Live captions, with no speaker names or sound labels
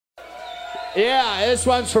Yeah, this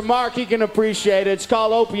one's for Mark. He can appreciate it. It's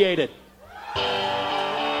called Opiated.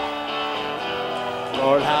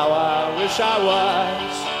 Lord, how I wish I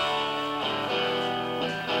was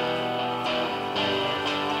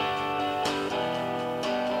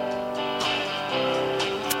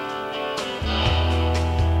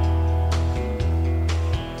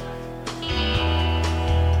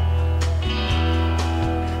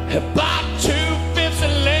bought 2/5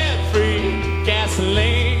 of lead-free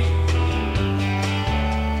gasoline.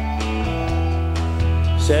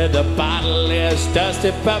 Said the bottle is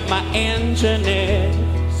dusty, but my engine is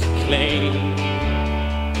clean.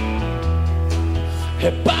 He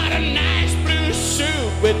bought a nice blue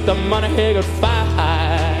suit with the money he could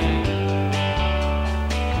find.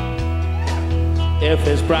 If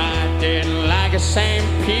his bride didn't like it, St.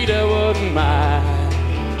 Peter wouldn't mind.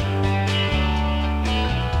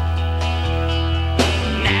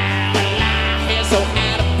 So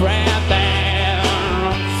out of breath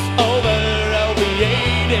and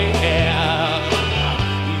over-opiated.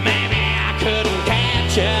 Maybe I couldn't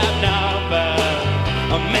catch up, no,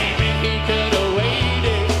 but maybe he could have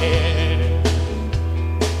waited.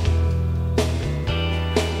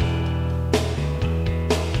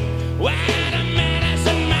 When a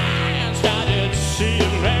medicine man started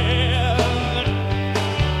seeing red,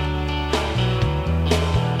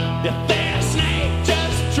 the fair snake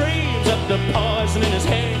just dreams of the poison in his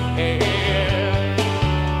head.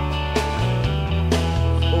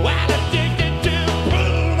 While addicted to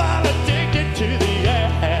proof, while addicted to the air.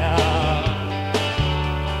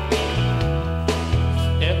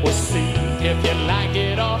 It was see if you like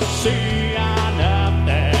it or see on up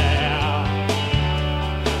there.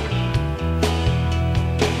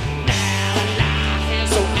 Now life is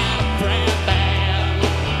so out of breath and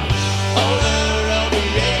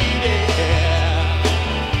over-opiated.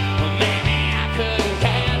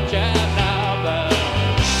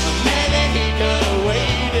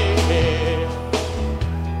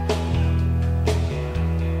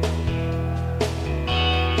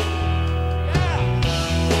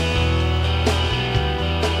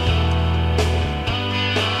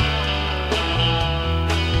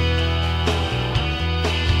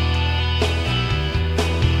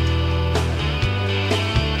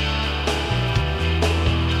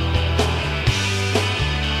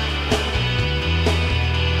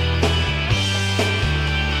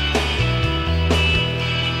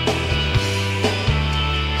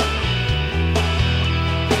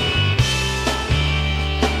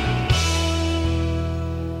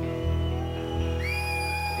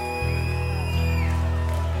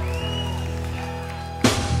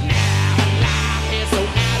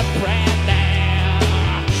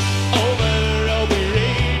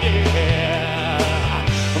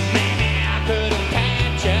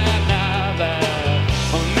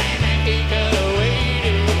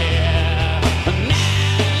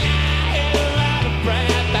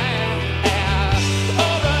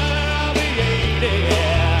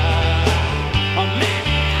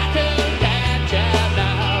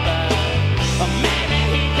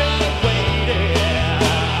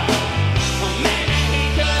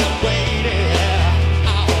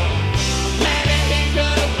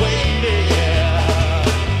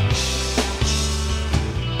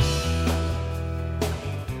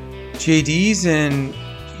 JD's and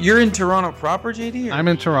you're in Toronto proper, JD? Or? I'm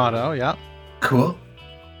in Toronto, yeah. Cool.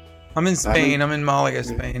 I'm in Spain. I'm in Malaga,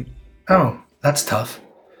 Spain. Oh, that's tough.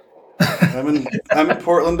 I'm in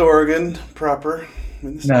Portland, Oregon proper.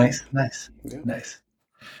 Nice. Yeah.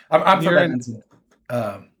 I'm from Edmonton.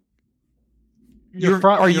 You're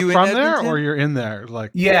from there, or you're in there? Like,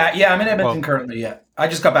 yeah, I'm in Edmonton currently. Yeah, I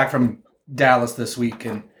just got back from Dallas this week,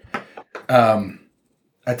 and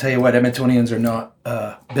I tell you what, Edmontonians are not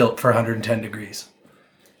built for 110 degrees.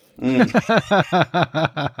 I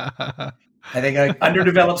think I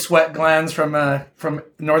underdeveloped sweat glands from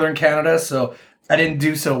northern Canada, so I didn't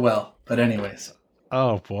do so well. But anyways.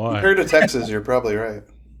 Oh boy. Compared to Texas, you're probably right.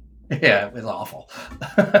 Yeah, it was awful.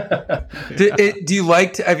 Do you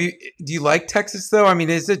like Texas though? I mean,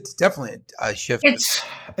 it's definitely a shift. It's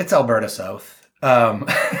Alberta South.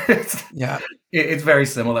 It's very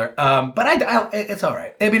similar. But it's all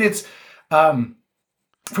right. I mean, it's from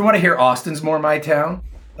what I hear, Austin's more my town,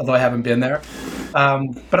 although I haven't been there.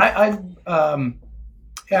 But I've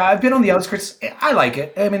been on the outskirts. I like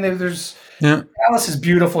it. I mean, there's Dallas is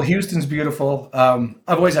beautiful. Houston's beautiful. I've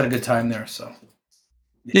always had a good time there. So.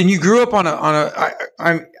 And you grew up on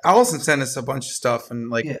Allison sent us a bunch of stuff,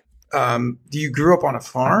 and do you grew up on a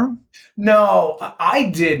farm? No, I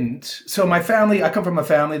didn't. So my family, I come from a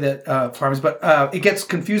family that farms, but it gets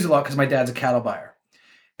confused a lot because my dad's a cattle buyer,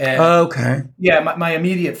 And Okay. yeah, my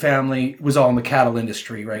immediate family was all in the cattle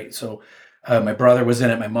industry, right? So my brother was in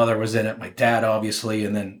it, my mother was in it, my dad obviously,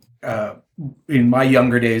 and then in my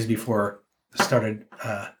younger days before I started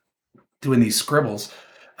doing these scribbles,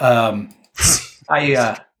 I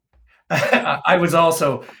I was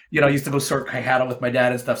also, I used to go sort cattle with my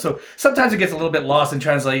dad and stuff. So sometimes it gets a little bit lost in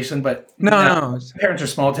translation, but No. my parents are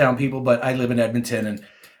small town people, but I live in Edmonton, and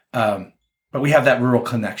but we have that rural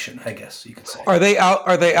connection, I guess you could say. Are they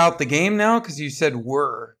out the game now? Because you said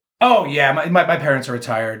were. Oh yeah, my parents are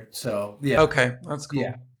retired, so yeah. Okay, that's cool.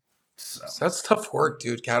 Yeah. So that's tough work,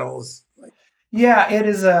 dude. Cattle is like. Yeah, it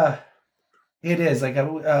is. It is like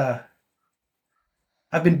I've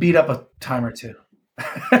been beat up a time or two.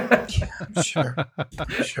 Sure.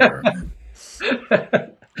 Sure.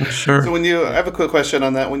 So I have a quick question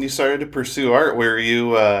on that. When you started to pursue art,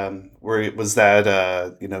 was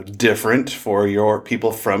that different for your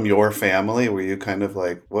people from your family? Were you kind of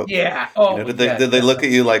like, what? Yeah. Did they look at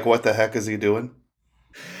you like, what the heck is he doing?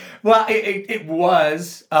 Well, it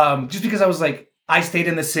was just because I was like, I stayed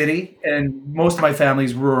in the city and most of my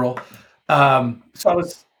family's rural. So I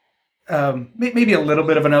was maybe a little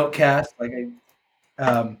bit of an outcast.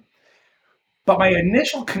 But my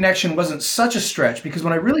initial connection wasn't such a stretch because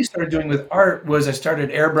when I really started doing with art was I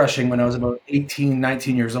started airbrushing when I was about 18,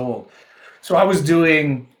 19 years old. So I was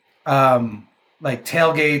doing like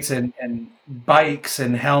tailgates and bikes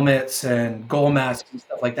and helmets and goal masks and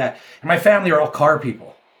stuff like that. And my family are all car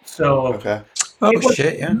people. So Okay.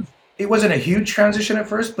 Shit, yeah. it wasn't a huge transition at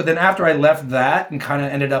first, but then after I left that and kind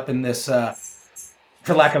of ended up in this,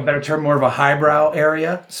 for lack of a better term, more of a highbrow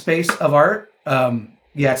area space of art,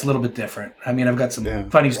 yeah, it's a little bit different. I mean, I've got some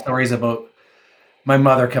funny stories about my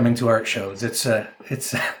mother coming to art shows. It's a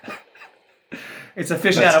fish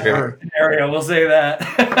out of water scenario. We'll say that.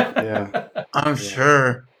 Yeah, I'm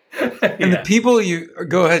sure. And the people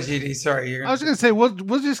go ahead, GD. Sorry, I was going to say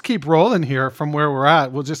we'll just keep rolling here from where we're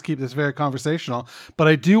at. We'll just keep this very conversational. But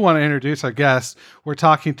I do want to introduce our guest. We're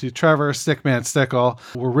talking to Trevor Stickman Stickel.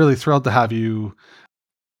 We're really thrilled to have you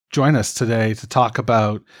join us today to talk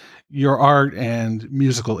about your art and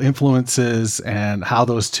musical influences and how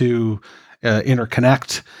those two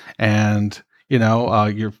interconnect, and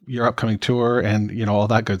your upcoming tour and all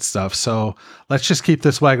that good stuff. So let's just keep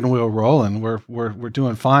this wagon wheel rolling. We're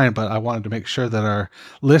doing fine, but I wanted to make sure that our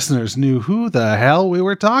listeners knew who the hell we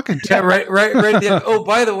were talking to. Yeah, right. Oh,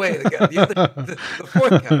 by the way, the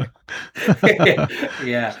fourth guy.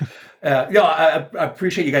 Yeah. I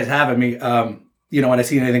appreciate you guys having me. When I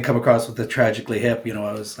see anything come across with the Tragically Hip,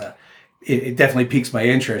 I was, it definitely piques my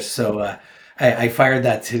interest. So I fired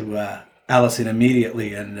that to Allison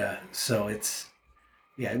immediately, and so it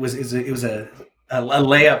was a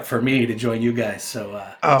layup for me to join you guys. So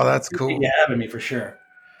that's cool. Yeah, having me for sure.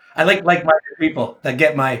 I like my people that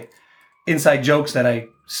get my inside jokes that I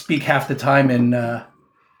speak half the time in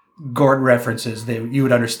Gord references. You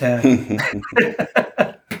would understand.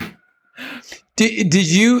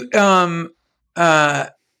 Did you?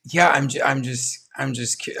 Yeah, I'm just.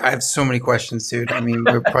 I have so many questions, dude. I mean,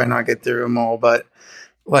 we'll probably not get through them all, but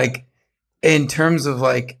like, in terms of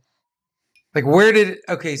like where did?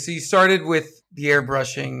 Okay, so you started with the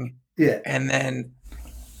airbrushing, yeah, and then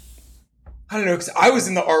I don't know, because I was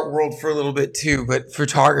in the art world for a little bit too, but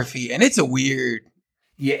photography, and it's a weird.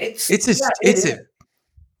 Yeah,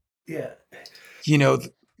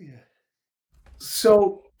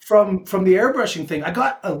 So from the airbrushing thing, I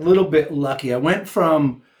got a little bit lucky. I went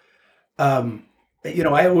from, I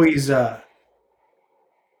always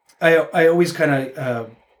kind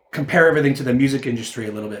of compare everything to the music industry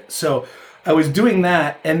a little bit. So I was doing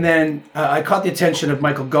that, and then I caught the attention of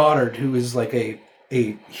Michael Goddard, who is like a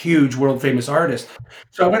huge world famous artist.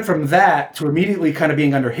 So I went from that to immediately kind of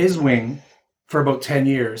being under his wing for about 10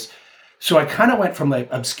 years. So I kind of went from like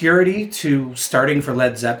obscurity to starting for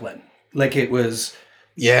Led Zeppelin. Like it was,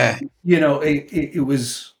 it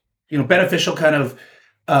was, beneficial kind of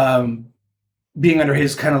being under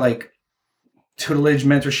his kind of like tutelage,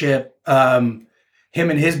 mentorship, him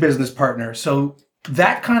and his business partner. So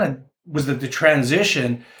that kind of was the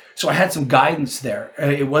transition. So I had some guidance there.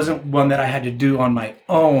 It wasn't one that I had to do on my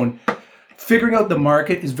own. Figuring out the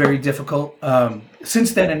market is very difficult.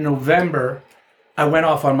 Since then, in November, I went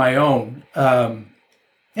off on my own.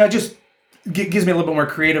 It just gives me a little bit more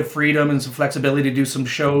creative freedom and some flexibility to do some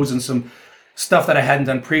shows and some stuff that I hadn't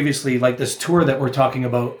done previously, like this tour that we're talking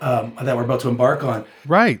about, that we're about to embark on.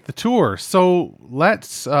 Right, the tour. So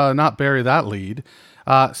let's not bury that lead.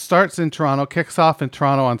 Starts in Toronto, kicks off in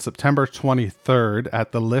Toronto on September 23rd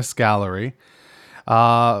at the List Gallery.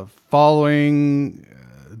 Following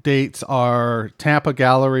dates are Tampa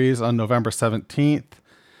Galleries on November 17th,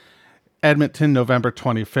 Edmonton, November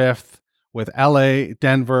 25th, with LA,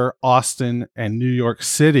 Denver, Austin, and New York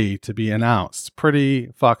City to be announced.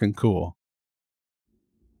 Pretty fucking cool.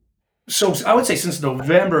 So I would say since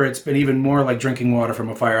November, it's been even more like drinking water from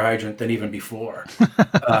a fire hydrant than even before.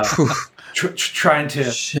 Trying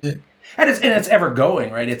to, Shit. and it's ever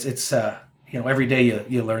going, right? It's every day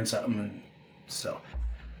you learn something, and so.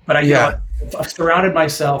 But I've surrounded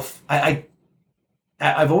myself. I've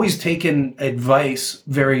always taken advice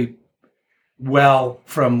very well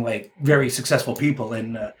from like very successful people,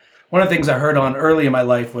 and one of the things I heard on early in my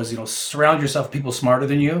life was surround yourself with people smarter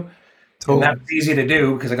than you. Totally. And that's easy to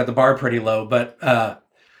do because I got the bar pretty low. But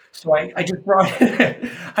so I just brought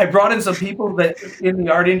I brought in some people that in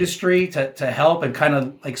the art industry to help and kind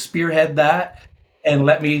of like spearhead that and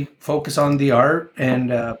let me focus on the art.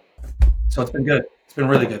 And so it's been good. It's been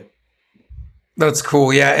really good. That's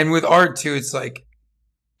cool. Yeah. And with art too, it's like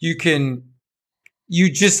I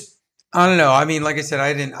don't know. I mean, like I said,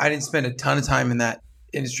 I didn't spend a ton of time in that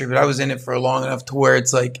industry, but I was in it for long enough to where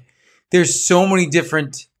it's like there's so many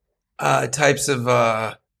different types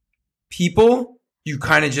of people. You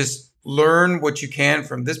kind of just learn what you can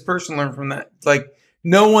from this person, learn from that. Like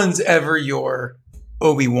no one's ever your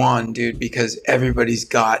Obi-Wan, dude, because everybody's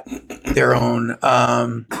got their own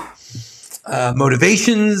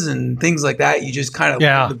motivations and things like that. You just kind of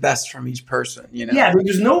learn the best from each person, Yeah,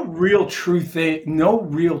 there's no real true thing, no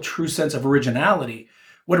real true sense of originality.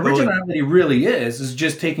 What originality really is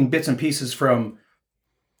just taking bits and pieces from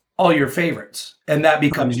all your favorites, and that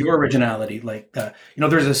becomes your originality. Like,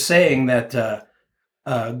 there's a saying that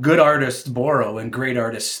good artists borrow and great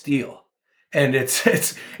artists steal, and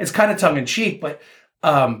it's kind of tongue in cheek, but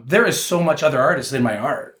there is so much other artists in my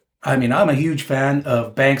art. I mean, I'm a huge fan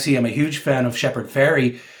of Banksy. I'm a huge fan of Shepard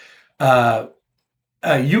Fairey.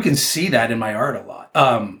 You can see that in my art a lot.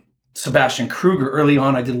 Sebastian Kruger. Early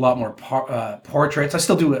on, I did a lot more portraits. I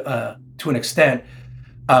still do it to an extent.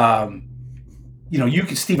 You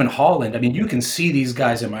can Stephen Holland. I mean, you can see these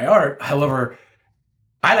guys in my art. However,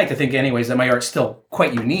 I like to think, anyways, that my art's still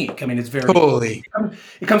quite unique. I mean, it's very totally.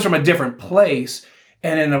 It comes from a different place,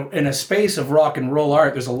 and in a space of rock and roll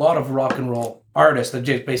art, there's a lot of rock and roll artists that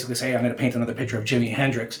just basically say, "I'm going to paint another picture of Jimi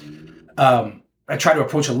Hendrix." I try to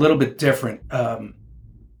approach a little bit different.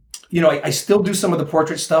 I still do some of the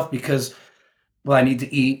portrait stuff because, well, I need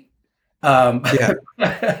to eat. And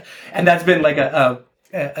that's been like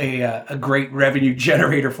a great revenue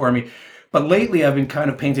generator for me. But lately I've been kind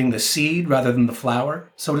of painting the seed rather than the flower,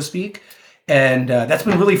 so to speak. And that's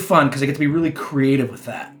been really fun because I get to be really creative with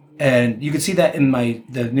that. And you can see that in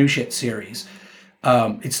the New Shit series.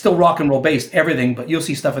 It's still rock and roll based, everything, but you'll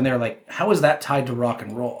see stuff in there like, how is that tied to rock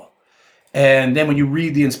and roll? And then when you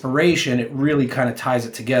read the inspiration, it really kind of ties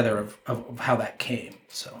it together of how that came.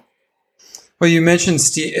 So, well, you mentioned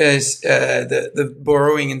the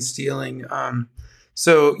borrowing and stealing.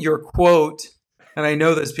 So your quote, and I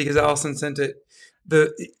know this because Allison sent it,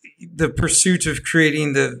 the pursuit of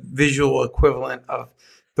creating the visual equivalent of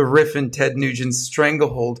the riff in Ted Nugent's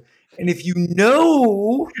Stranglehold. And if you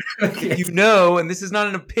know, and this is not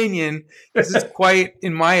an opinion, this is quite,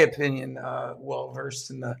 in my opinion, well versed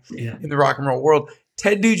in the rock and roll world.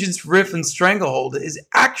 Ted Nugent's riff in Stranglehold is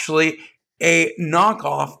actually a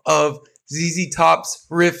knockoff of ZZ Top's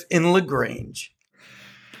riff in LaGrange.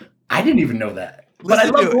 I didn't even know that, but I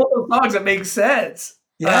love both those songs. It makes sense.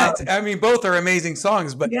 Yeah, both are amazing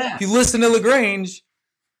songs. But if you listen to LaGrange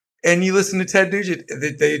and you listen to Ted Nugent,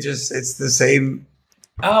 it's the same.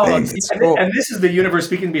 Oh, and this is the universe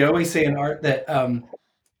speaking to me. I always say in art that I'll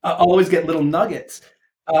always get little nuggets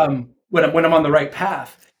when I'm on the right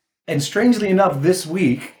path. And strangely enough, this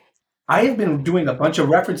week I have been doing a bunch of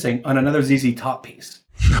referencing on another ZZ Top piece.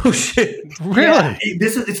 Oh shit! Really? Yeah,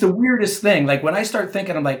 it's the weirdest thing. Like when I start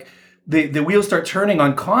thinking, I'm like the wheels start turning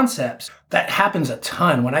on concepts. That happens a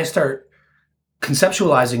ton when I start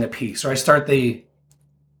conceptualizing a piece or I start the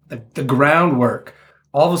groundwork.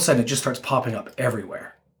 All of a sudden, it just starts popping up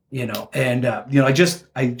everywhere, And I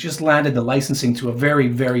just landed the licensing to a very,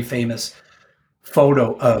 very famous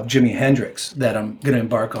photo of Jimi Hendrix that I'm going to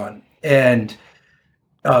embark on, and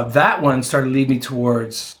that one started leading me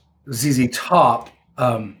towards ZZ Top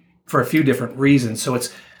for a few different reasons. So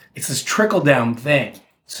it's this trickle down thing.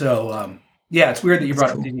 So it's weird that you brought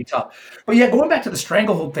up ZZ Top, but going back to the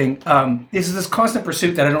Stranglehold thing, this is this constant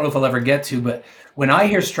pursuit that I don't know if I'll ever get to, but when I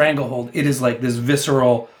hear Stranglehold, it is like this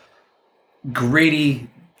visceral, gritty,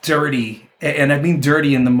 dirty, and I mean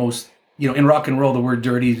dirty in the most, in rock and roll, the word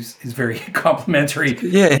dirty is very complimentary.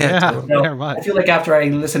 Yeah. I feel like after I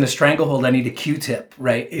listen to Stranglehold, I need a Q-tip,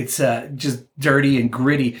 right? It's just dirty and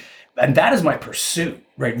gritty. And that is my pursuit,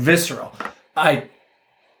 right? Visceral.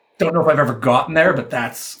 Don't know if I've ever gotten there, but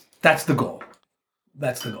that's the goal.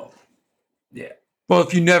 That's the goal. Yeah. Well,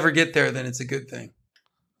 if you never get there, then it's a good thing.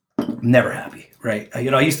 Never happy, right?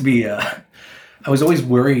 I used to be, I was always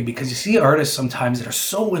worried because you see artists sometimes that are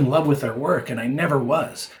so in love with their work, and I never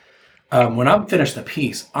was. When I'm finished a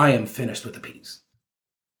piece, I am finished with the piece.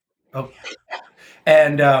 Oh,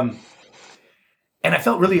 and I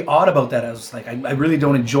felt really odd about that. I was like, I really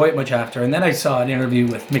don't enjoy it much after. And then I saw an interview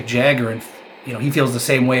with Mick Jagger, and he feels the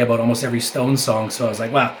same way about almost every Stones song. So I was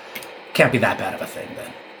like, well, can't be that bad of a thing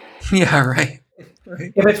then. Yeah, right.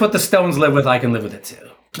 If it's what the Stones live with, I can live with it too.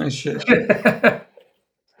 Nice shit.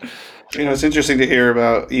 It's interesting to hear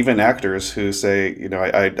about even actors who say,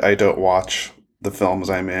 I don't watch the films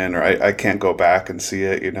I'm in, or I can't go back and see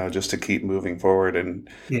it, just to keep moving forward. And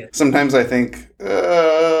sometimes I think,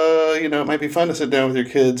 it might be fun to sit down with your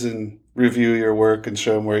kids and review your work and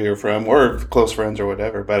show them where you're from, or close friends or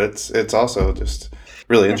whatever. But it's also just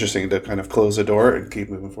really interesting to kind of close the door and keep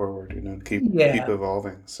moving forward, and keep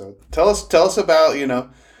evolving. So tell us about,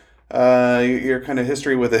 your kind of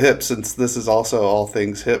history with the hip, since this is also all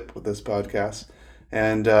things hip with this podcast.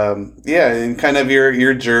 And and kind of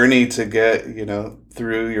your journey to get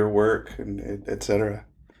through your work and et cetera.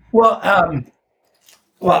 Well, I'm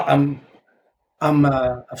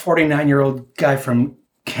a 49-year-old guy from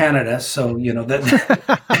Canada, so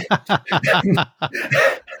that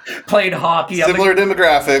played hockey. Similar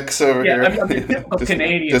demographics over here. I'm a typical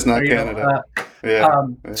Canadian, just not Canada.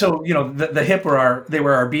 So the hip were our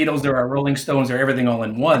Beatles, they were our Rolling Stones, they're everything all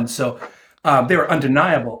in one. So they were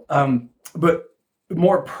undeniable. But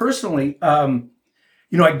more personally, I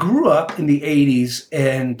grew up in the 80s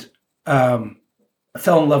and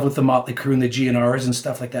fell in love with the Motley Crue and the GNRs and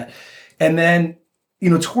stuff like that. And then,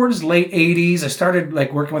 towards late 80s, I started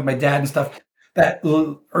like working with my dad and stuff. That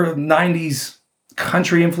early 90s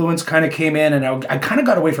country influence kind of came in, and I kind of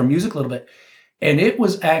got away from music a little bit. And it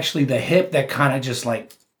was actually the hip that kind of just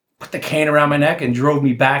like put the cane around my neck and drove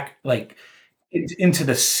me back like into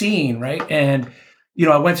the scene, right? And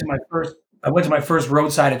I went to my first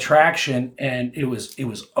roadside attraction, and it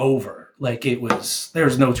was over. Like there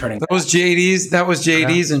was no turning back. That was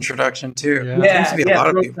JD's introduction too. Yeah, Seems to be a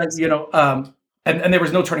lot of people. And there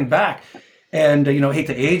was no turning back. And I hate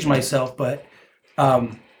to age myself, but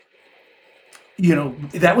that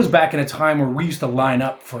was back in a time where we used to line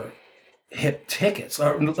up for hip tickets,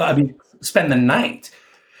 spend the night.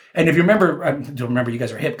 And if you remember, I don't remember, you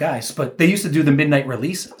guys are hip guys, but they used to do the midnight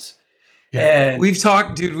releases. Yeah. And we've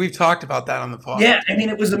talked about that on the podcast. Yeah,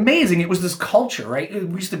 it was amazing. It was this culture, right?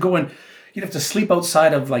 We used to go and you'd have to sleep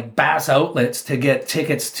outside of like Bass outlets to get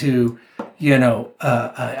tickets to,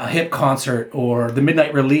 a hip concert or the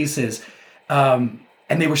midnight releases. And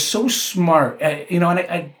they were so smart, and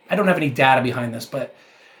I don't have any data behind this, but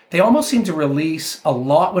they almost seemed to release a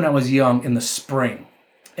lot when I was young in the spring.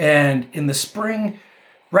 And in the spring,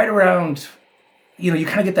 right around, you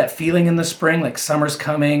kind of get that feeling in the spring, like summer's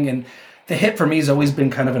coming. And the hip for me has always been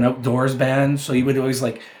kind of an outdoors band. So you would always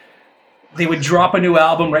they would drop a new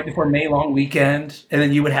album right before May Long Weekend. And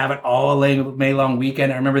then you would have it all laying with May Long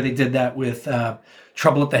Weekend. I remember they did that with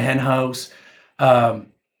Trouble at the Hen House.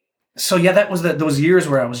 So yeah, that was those years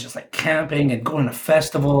where I was just like camping and going to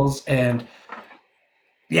festivals, and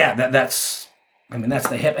yeah, that's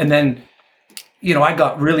the hip. And then, I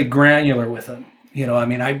got really granular with them.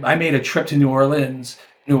 I made a trip to New Orleans.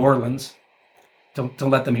 Don't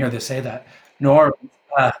let them hear this say that. New Orleans.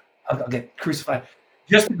 I'll get crucified.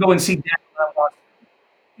 Just to go and see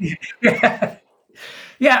Daniel.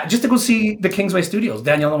 Yeah, just to go see the Kingsway Studios,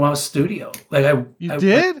 Daniel Lanois studio. You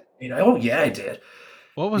did? Oh yeah, I did.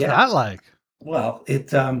 What was that like? Well,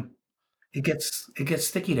 it gets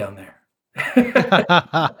sticky down there. They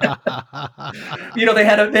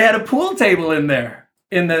had a pool table in there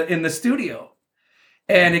in the studio,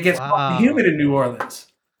 and it gets hot and humid in New Orleans.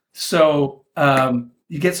 So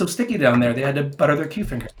you get so sticky down there, they had to butter their Q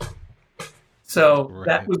fingers. So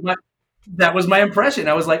right. that was my impression.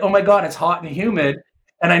 I was like, oh my God, it's hot and humid.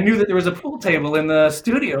 And I knew that there was a pool table in the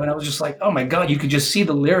studio, and I was just like, oh my God, you could just see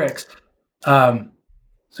the lyrics.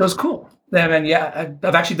 So it's cool. And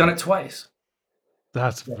I've actually done it twice.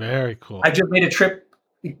 That's very cool. I just made a trip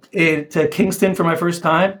to Kingston for my first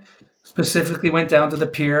time. Specifically went down to the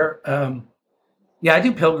pier. I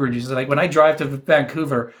do pilgrimages. Like when I drive to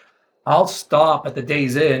Vancouver, I'll stop at the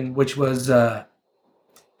Days Inn, which was the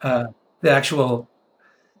actual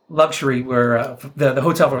luxury where the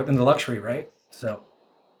hotel in the luxury, right? So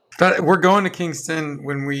we're going to Kingston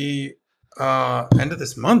when we end of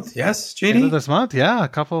this month. Yes, JD? End of this month, yeah, a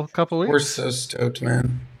couple weeks. We're so stoked,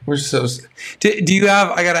 man. We're so do you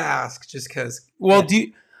have, I gotta ask, just because, well, do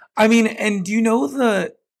you know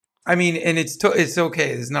I mean, and it's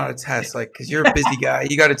okay. It's not a test, like, because you're a busy guy.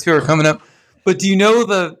 You got a tour coming up. But do you know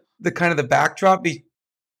the kind of the backdrop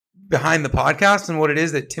behind the podcast and what it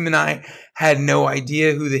is that Tim and I had no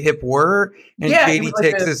idea who the Hip were, and JD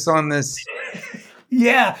takes us on this.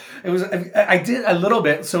 Yeah, it was. I did a little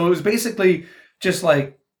bit. So it was basically just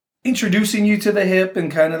like introducing you to the Hip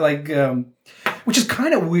and kind of like, which is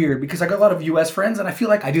kind of weird because I got a lot of U.S. friends and I feel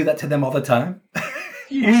like I do that to them all the time.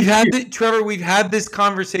 Trevor, we've had this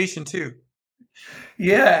conversation too.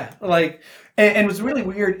 Yeah, like, and what's really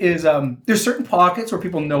weird is there's certain pockets where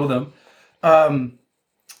people know them.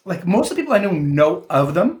 Like most of the people I know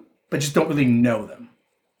of them, but just don't really know them.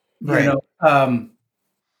 Right. You know?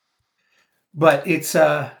 But it's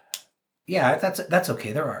yeah, that's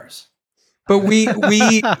okay. They're ours. But we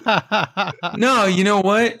no, you know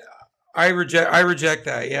what? I reject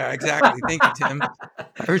that. Yeah, exactly. Thank you, Tim.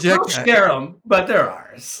 I reject that. Share them, but they're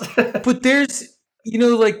ours. But there's,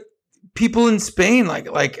 like people in Spain, like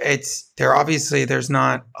there's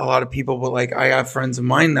not a lot of people, but like I have friends of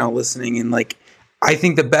mine now listening, and like I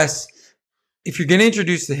think the best, if you're going to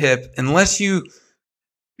introduce the Hip, unless you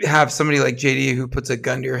have somebody like JD who puts a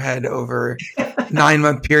gun to your head over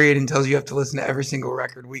 9-month period and tells you have to listen to every single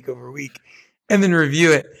record week over week and then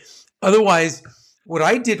review it. Otherwise, what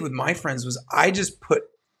I did with my friends was I just put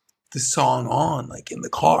the song on like in the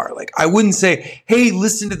car. Like I wouldn't say, hey,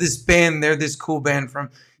 listen to this band. They're this cool band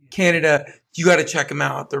from Canada. You got to check them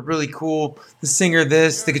out. They're really cool. The singer,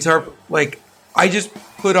 the guitar, like I just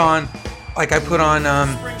put on, like I put on,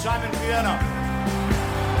 Springtime in Vienna.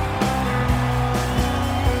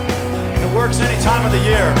 It works any time of the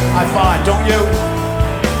year, I find, don't you?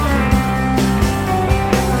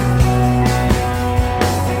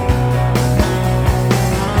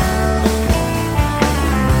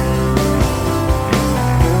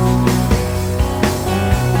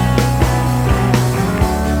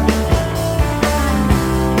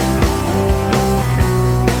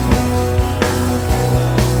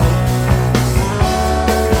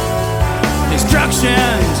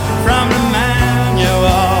 Instructions from the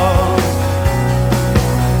manual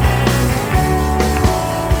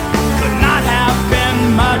could not have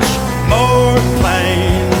been much more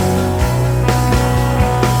plain.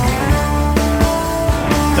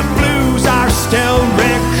 The blues are still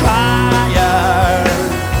required.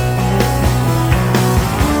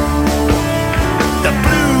 The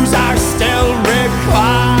blues are still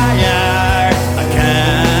required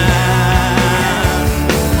again.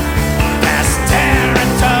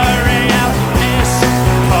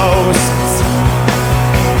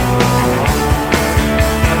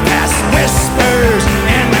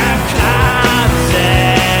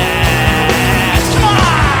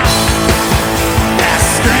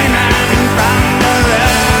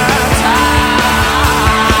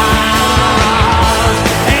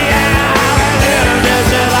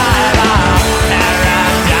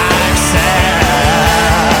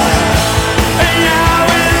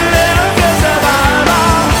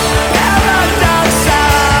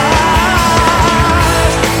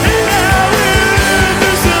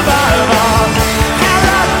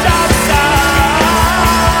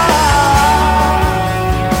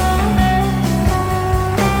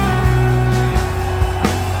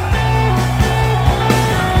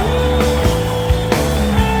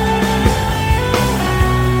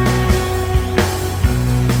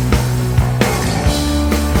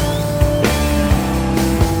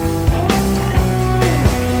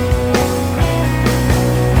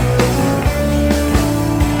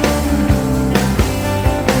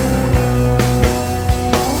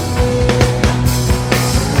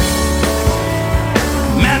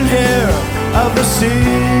 Of the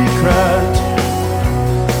secret,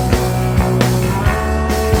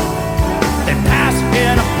 they pass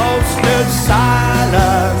in a posted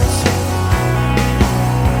silence.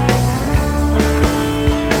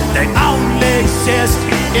 They only exist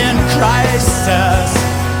in crisis.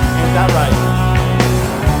 Ain't that right?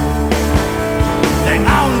 They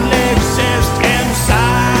only exist in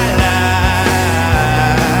silence.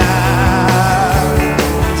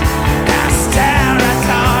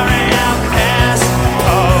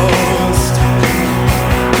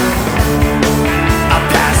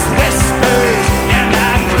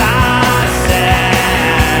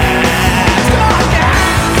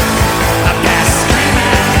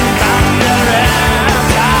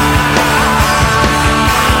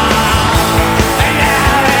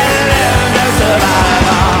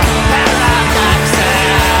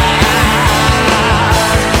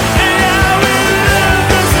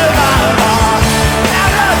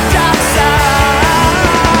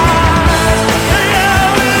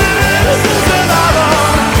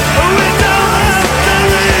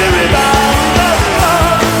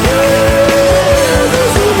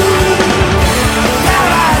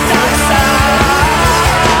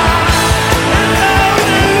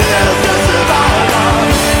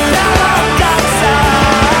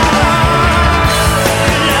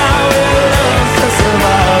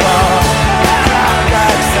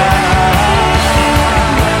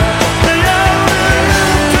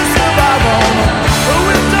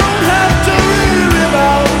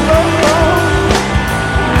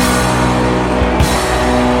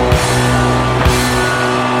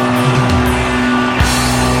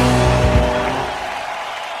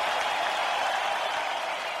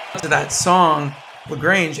 that song,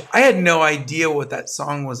 LaGrange, I had no idea what that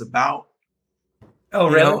song was about. Oh,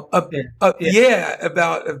 You really? know, about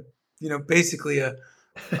basically a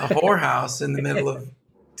whorehouse in the middle of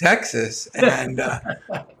Texas, and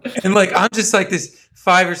like I'm just like this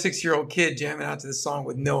 5 or 6 year old kid jamming out to this song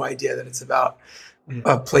with no idea that it's about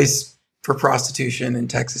a place for prostitution in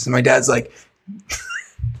Texas, and my dad's like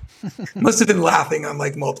must have been laughing on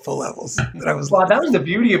like multiple levels. That was the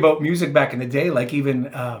beauty about music back in the day. Like even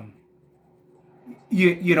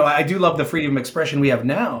I do love the freedom of expression we have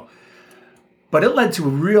now, but it led to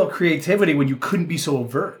real creativity when you couldn't be so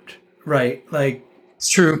overt, right? Like it's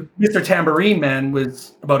true. Mr. Tambourine Man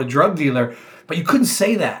was about a drug dealer, but you couldn't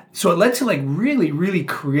say that. So it led to like really, really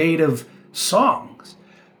creative songs.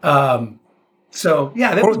 So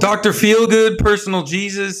yeah, Dr. Feelgood, Personal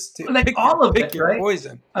Jesus, like all of it, your right?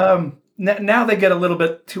 poison. Now they get a little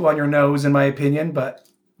bit too on your nose, in my opinion, but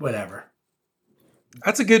whatever.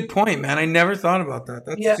 That's a good point, man. I never thought about that.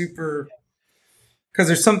 That's super. Because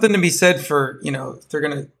there's something to be said for, if they're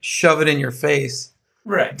going to shove it in your face,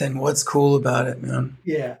 right? Then what's cool about it, man?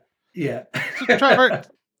 Yeah. So, Trevor,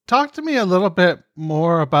 talk to me a little bit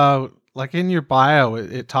more about, like in your bio,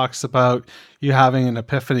 it talks about you having an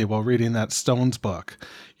epiphany while reading that Stones book.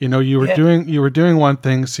 You were doing one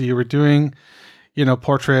thing, so you were doing,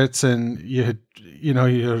 portraits, and you had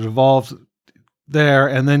evolved there,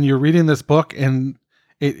 and then you're reading this book, and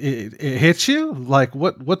it hits you. Like,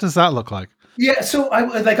 what does that look like? Yeah, so I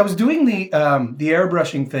was doing the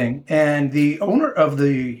airbrushing thing, and the owner of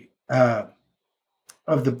the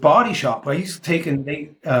body shop I used to take, and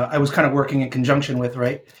I was kind of working in conjunction with,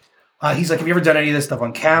 right? He's like, "Have you ever done any of this stuff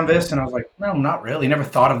on canvas?" And I was like, "No, not really. Never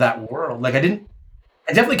thought of that world. Like, I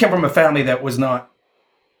definitely came from a family that was not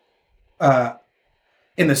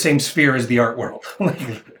in the same sphere as the art world."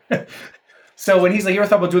 So when he's like, "You ever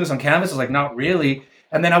thought about doing this on canvas?" I was like, "Not really."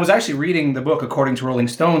 And then I was actually reading the book According to Rolling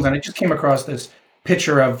Stones, and I just came across this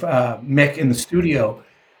picture of Mick in the studio,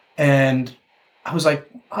 and I was like,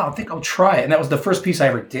 "Oh, I think I'll try it." And that was the first piece I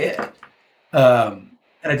ever did,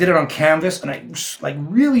 and I did it on canvas, and I just, like,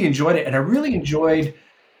 really enjoyed it, and I really enjoyed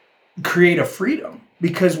creative freedom,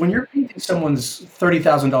 because when you're painting someone's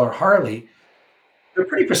 $30,000 Harley, they're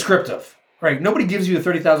pretty prescriptive, right? Nobody gives you a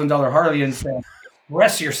 $30,000 Harley and says,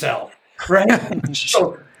 "Rest yourself," right?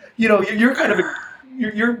 So you're kind of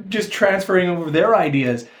you're just transferring over their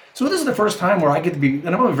ideas. So this is the first time where I get to be,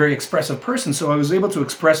 and I'm a very expressive person, so I was able to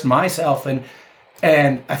express myself, and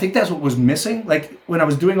I think that's what was missing. Like when I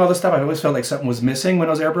was doing all this stuff, I always felt like something was missing when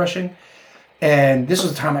I was airbrushing, and this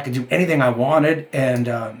was the time I could do anything I wanted, and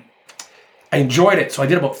I enjoyed it. So I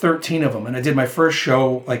did about 13 of them, and I did my first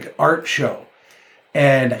show, like art show,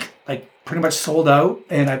 and like pretty much sold out,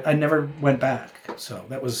 and I never went back. So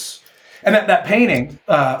that was. And that painting,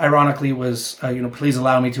 ironically, was, "Please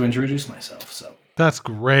allow me to introduce myself." So that's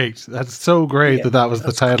great. That's so great that was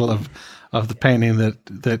the title of the painting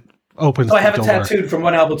that opens. So I have it tattooed from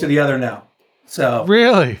one elbow to the other now. So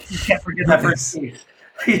really, you can't forget that first piece.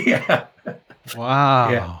 Yeah.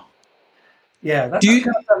 Wow. Yeah. That's kind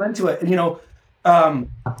of fell into it, and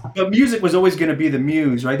but music was always going to be the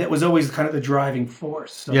muse, right? That was always kind of the driving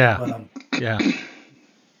force. So, yeah.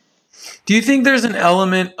 Do you think there's an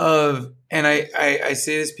element of, and I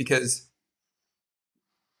say this because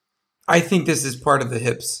I think this is part of the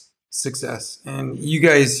hips success, and you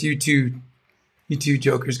two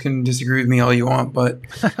jokers can disagree with me all you want, but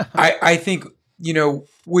I think,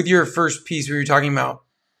 with your first piece we were talking about,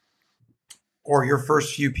 or your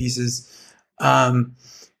first few pieces,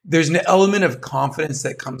 there's an element of confidence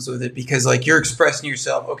that comes with it, because like you're expressing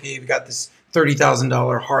yourself. Okay, you've got this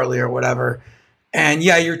 $30,000 Harley or whatever. And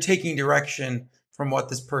yeah, you're taking direction from what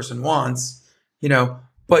this person wants,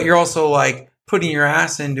 but you're also like putting your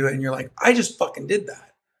ass into it, and you're like, I just fucking did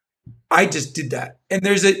that. I just did that. And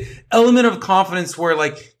there's an element of confidence where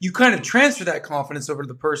like you kind of transfer that confidence over to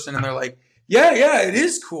the person, and they're like, yeah, it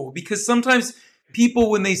is cool. Because sometimes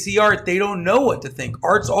people, when they see art, they don't know what to think.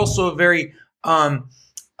 Art's also a very, what's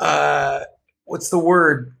the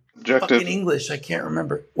word? Subjective. Fucking English. I can't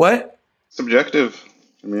remember. What? Subjective.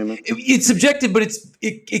 I mean, it's subjective, but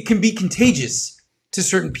it can be contagious to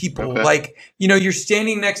certain people. Okay. Like, you're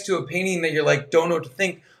standing next to a painting that you're like, don't know what to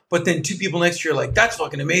think, but then two people next to you are like, that's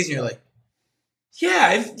fucking amazing. You're like,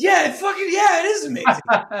 it is amazing.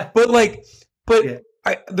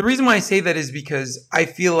 The reason why I say that is because I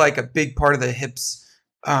feel like a big part of the hips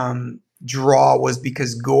draw was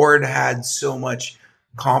because Gord had so much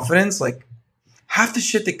confidence. Like half the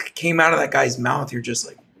shit that came out of that guy's mouth, you're just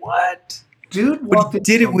like, what? Dude walked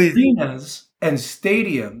into arenas and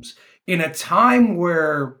stadiums in a time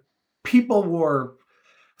where people wore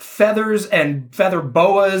feathers and feather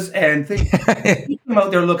boas and things. He came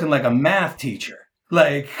out there looking like a math teacher,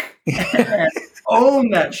 like own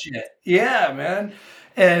that shit. Yeah, man.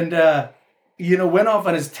 And went off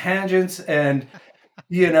on his tangents, and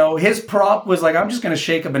his prop was like, I'm just gonna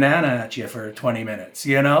shake a banana at you for 20 minutes.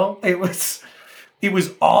 It was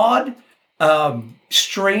odd,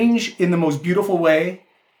 strange in the most beautiful way,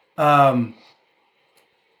 and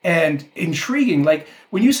intriguing. Like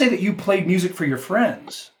when you say that you played music for your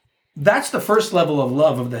friends, that's the first level of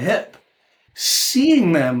love of the hip.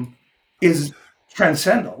 Seeing them is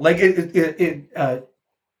transcendental. Like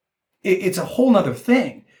it's a whole nother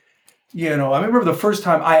thing. I remember the first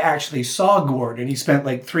time I actually saw Gord, and he spent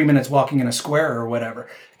like 3 minutes walking in a square or whatever.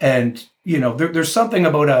 And, there's something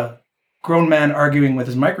about a grown man arguing with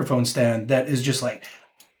his microphone stand that is just like,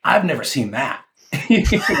 I've never seen that. You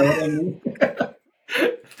know what I mean?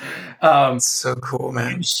 So cool,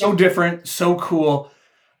 man. So different, so cool.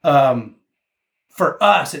 For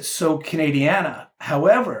us, it's so Canadiana.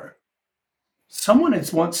 However, someone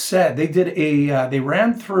has once said they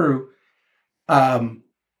ran through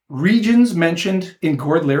regions mentioned in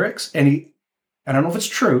Gord lyrics, and I don't know if it's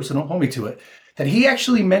true, so don't hold me to it, that he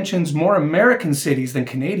actually mentions more American cities than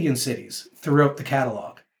Canadian cities throughout the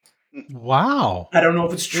catalog. Wow. I don't know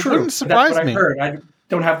if it's true. It wouldn't surprise that's what me. I heard. I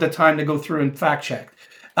don't have the time to go through and fact check.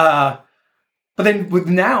 But then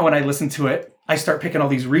now when I listen to it, I start picking all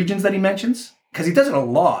these regions that he mentions, because he does it a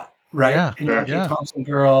lot, right? Yeah, And you're like, yeah. hey, Thompson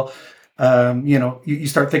Girl, you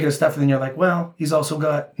start thinking of stuff, and then you're like, well, he's also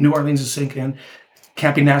got New Orleans is sinking,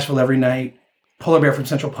 Camping Nashville every night, Polar Bear from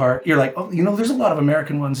Central Park. You're like, oh, there's a lot of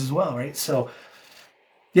American ones as well, right? So,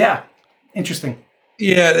 yeah, interesting.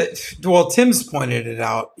 Yeah, well, Tim's pointed it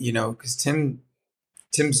out, because Tim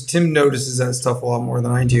notices that stuff a lot more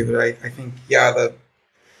than I do. But I think, the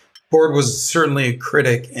board was certainly a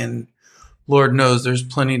critic, and Lord knows there's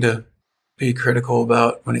plenty to be critical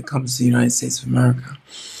about when it comes to the United States of America.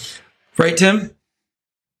 Right, Tim?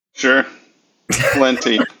 Sure.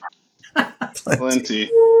 Plenty.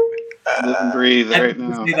 Plenty. Live and breathe right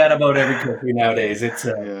now. Say that about every country nowadays. It's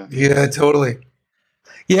yeah, totally.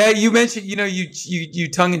 Yeah, you mentioned, you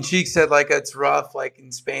tongue in cheek said like it's rough, like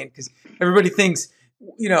in Spain, because everybody thinks,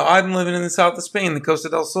 I'm living in the south of Spain, the Costa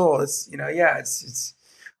del Sol. It's, it's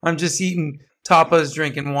I'm just eating tapas,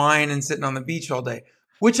 drinking wine, and sitting on the beach all day,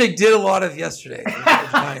 which I did a lot of yesterday.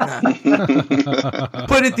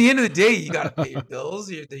 But at the end of the day, you got to pay your bills.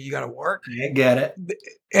 You got to work. I get it.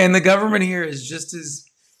 And the government here is just as.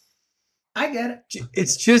 I get it.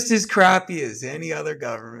 It's just as crappy as any other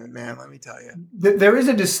government, man. Let me tell you. There is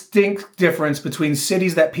a distinct difference between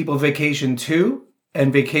cities that people vacation to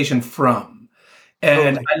and vacation from.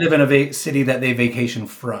 And I live in a city that they vacation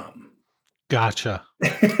from. Gotcha.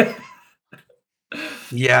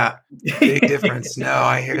 Yeah, big difference. No,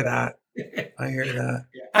 I hear that.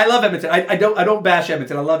 I love Edmonton. I don't bash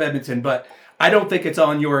Edmonton. I love Edmonton, but I don't think it's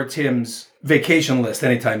on your Tim's vacation list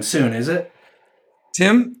anytime soon, is it?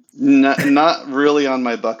 Tim? Not really on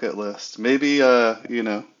my bucket list. Maybe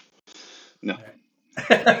no.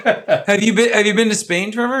 Have you been to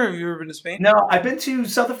Spain, Trevor? Have you ever been to Spain? No, I've been to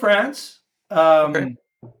south of France. South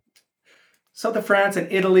of France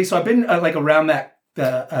and Italy. So I've been like around that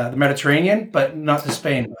the Mediterranean, but not to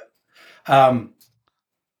Spain. But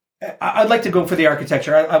I'd like to go for the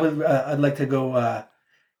architecture. I'd like to go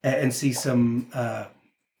and see some.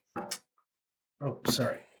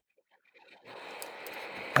 Sorry,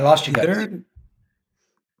 I lost you guys.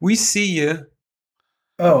 We see you.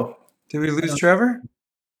 Oh, did we lose Trevor?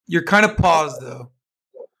 You're kind of paused though.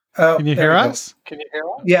 Can you hear us?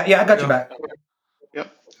 Yeah, I got you back.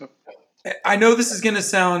 Yep. I know this is gonna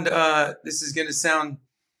sound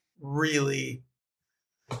really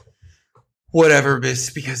whatever,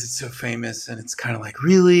 because it's so famous and it's kind of like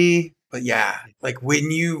really, but yeah, like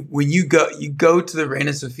when you go to the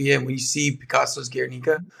Reina Sofia and when you see Picasso's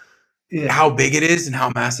Guernica, how big it is and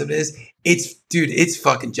how massive it is, it's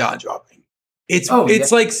fucking jaw dropping.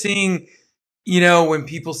 It's like seeing, when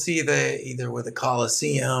people see either with the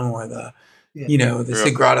Colosseum or the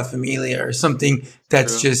Sagrada Familia or something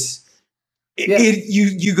that's just.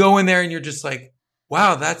 You go in there and you're just like,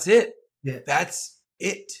 wow, that's it. Yeah. That's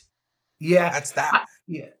it. Yeah. That's that.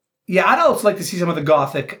 Yeah. I'd also like to see some of the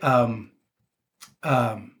Gothic, the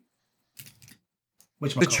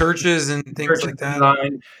churches and things like that.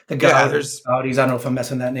 Design, the Gaudis. I don't know if I'm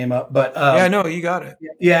messing that name up, but no, you got it.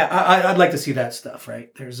 Yeah, I'd like to see that stuff.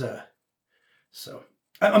 Right? There's I'm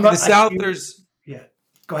not the South. There's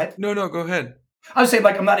Go ahead. No, go ahead. I would say,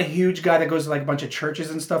 like, I'm not a huge guy that goes to like a bunch of churches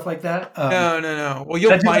and stuff like that. No. Well,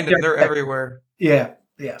 you'll find them. They're everywhere. Yeah.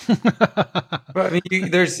 Yeah. But I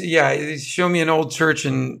mean, show me an old church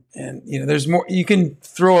and there's more. You can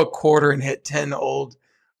throw a quarter and hit 10 old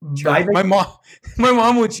church. My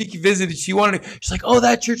mom, when she visited, she's like, oh,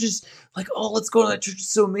 that church is like, oh, let's go to that church.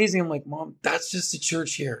 It's so amazing. I'm like, Mom, that's just a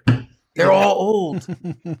church here. They're all old.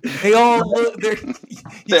 You've seen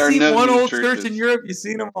one old church in Europe. You've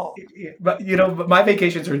seen them all. But but my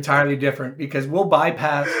vacations are entirely different because we'll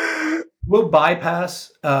bypass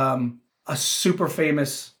a super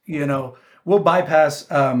famous, we'll bypass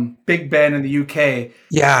Big Ben in the UK.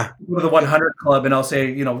 Yeah. Go to the 100 Club, and I'll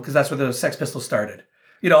say, because that's where the Sex Pistols started.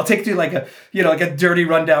 I'll take you like a dirty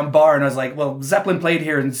rundown bar, and I was like, well, Zeppelin played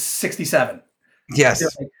here in '67. Yes.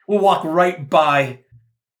 Like, we'll walk right by.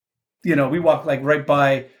 We walk like right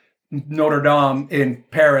by Notre Dame in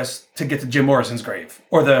Paris to get to Jim Morrison's grave,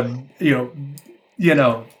 or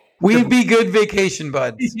we'd be good vacation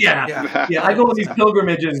buds. Yeah. I go on these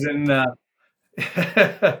pilgrimages, and as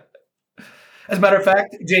a matter of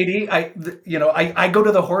fact, JD, I go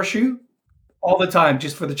to the Horseshoe all the time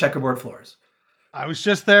just for the checkerboard floors. I was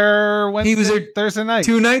just there Wednesday, he was there Thursday night,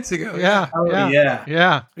 2 nights ago. Yeah.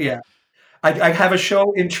 I have a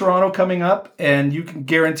show in Toronto coming up, and you can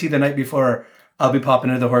guarantee the night before I'll be popping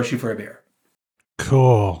into the Horseshoe for a beer.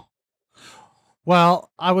 Cool. Well,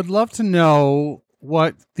 I would love to know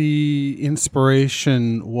what the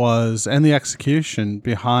inspiration was and the execution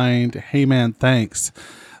behind Hey Man Thanks,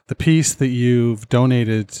 the piece that you've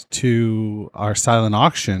donated to our silent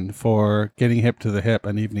auction for Getting Hip to the Hip,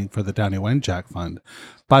 an evening for the Downey Wenjack Fund.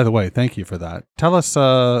 By the way, thank you for that. Tell us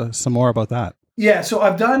some more about that. Yeah, so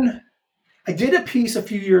I did a piece a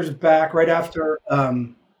few years back, right after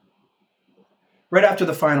the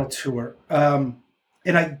final tour, and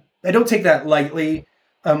I don't take that lightly.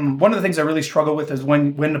 One of the things I really struggle with is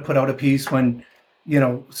when to put out a piece when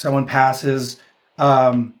someone passes.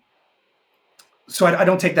 So I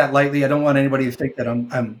don't take that lightly. I don't want anybody to think that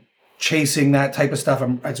I'm chasing that type of stuff.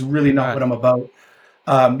 It's really not what I'm about.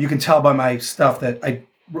 You can tell by my stuff that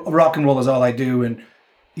rock and roll is all I do, and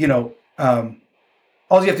all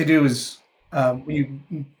you have to do is when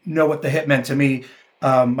you know what the hit meant to me.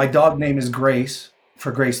 My dog name is Grace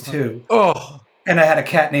for Grace 2. Oh, and I had a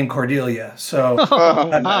cat named Cordelia. So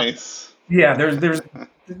nice. Yeah,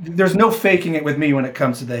 there's no faking it with me when it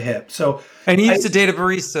comes to the hip. So and he used to date a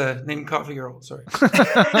barista named Coffee Girl. Sorry,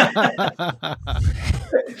 I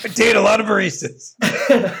date a lot of baristas.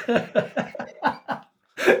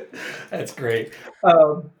 That's great.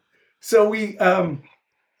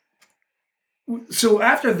 So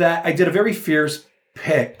after that, I did a very fierce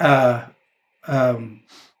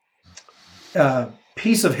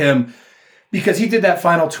piece of him because he did that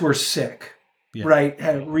final tour sick, right?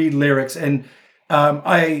 Had to read lyrics, and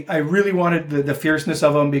I really wanted the fierceness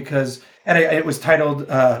of him because, and it was titled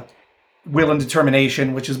 "Will and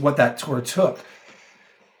Determination," which is what that tour took.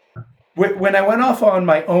 When I went off on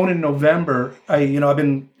my own in November, I've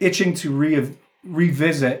been itching to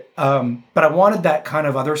revisit, but I wanted that kind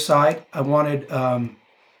of other side. I wanted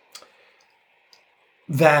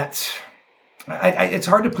that. It's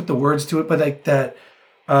hard to put the words to it, but like that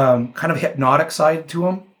kind of hypnotic side to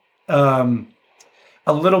him.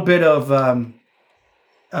 A little bit of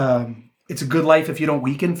 "It's a Good Life If You Don't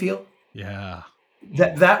Weaken" feel. Yeah.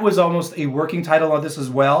 That was almost a working title on this as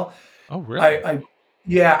well. Oh, really?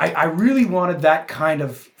 I really wanted that kind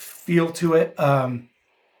of feel to it. And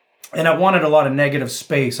I wanted a lot of negative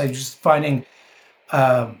space. I just finding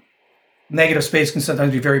negative space can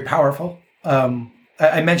sometimes be very powerful.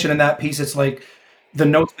 I mentioned in that piece, it's like the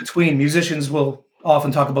notes between. Musicians will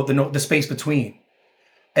often talk about the space between.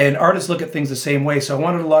 And artists look at things the same way. So I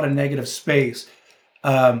wanted a lot of negative space.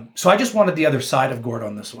 So I just wanted the other side of Gord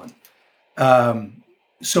on this one.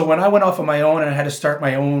 So when I went off on my own and I had to start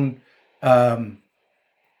my own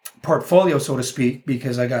portfolio, so to speak,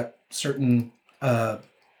 because I got certain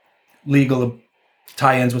legal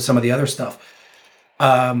tie-ins with some of the other stuff,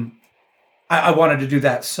 I wanted to do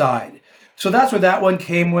that side. So that's where that one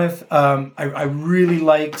came with. I really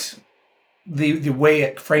liked the way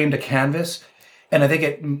it framed a canvas. And I think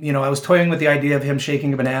it, I was toying with the idea of him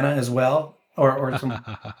shaking a banana as well, or some.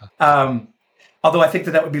 Although I think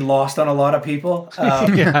that would be lost on a lot of people.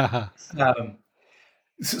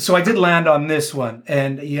 So I did land on this one,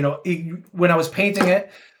 and when I was painting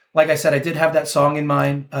it, like I said, I did have that song in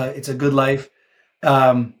mind. It's a Good Life,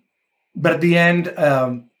 but at the end,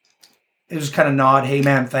 it was kind of nod, "Hey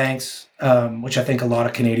man, thanks," which I think a lot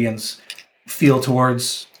of Canadians feel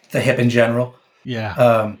towards the hip in general.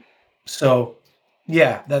 Yeah. So.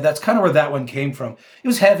 Yeah, that's kind of where that one came from. It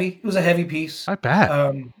was heavy. It was a heavy piece. I bet.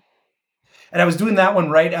 And I was doing that one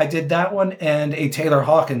right. I did that one and a Taylor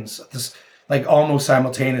Hawkins, like almost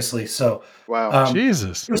simultaneously. So Wow.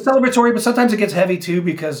 Jesus. it was celebratory, but sometimes it gets heavy too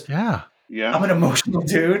because Yeah. I'm an emotional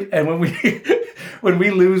dude, and when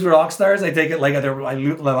we lose rock stars, I take it like I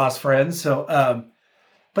lost friends. So,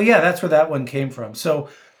 but yeah, that's where that one came from. So,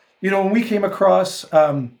 when we came across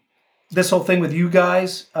this whole thing with you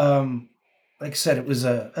guys, like I said, it was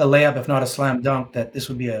a layup, if not a slam dunk, that this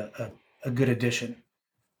would be a good addition.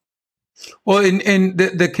 Well, and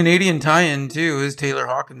the Canadian tie-in too is Taylor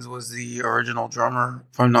Hawkins was the original drummer,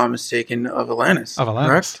 if I'm not mistaken, of Atlantis. Of Atlantis.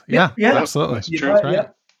 Correct? Yeah, Yeah. absolutely. That's true. That's right. Yeah.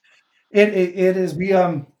 It is. We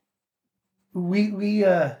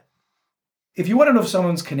if you want to know if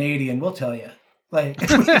someone's Canadian, we'll tell you. Like, We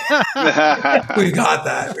got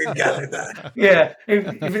that. We got that. yeah.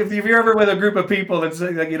 If you're ever with a group of people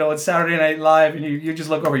and like, it's Saturday Night Live and you just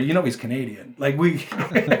look over, he's Canadian. Like we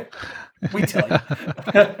tell you.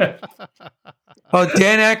 Oh,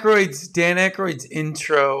 Dan Aykroyd's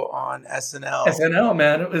intro on SNL,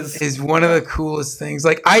 man, is one of the coolest things.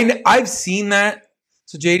 Like I've seen that.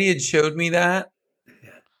 So JD had showed me that.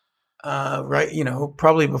 Right,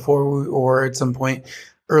 probably before or at some point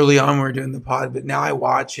early on we were doing the pod, but now I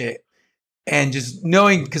watch it and just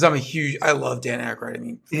knowing, because I love Dan Aykroyd. I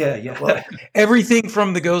mean, yeah. Everything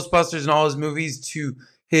from the Ghostbusters and all his movies to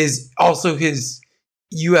his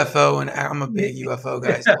UFO, and I'm a big UFO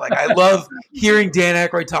guy. So like I love hearing Dan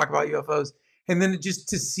Aykroyd talk about UFOs, and then just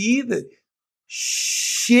to see the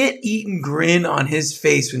shit-eaten grin on his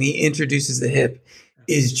face when he introduces the hip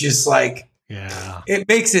is just like, yeah, it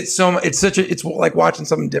makes it so much. It's like watching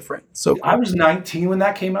something different. So I was 19 when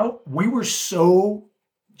that came out. We were so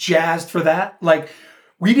jazzed for that. Like,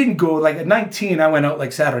 we didn't go, like at 19, I went out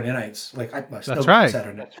like Saturday nights. Like I still that's right.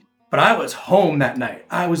 Saturday nights. But I was home that night.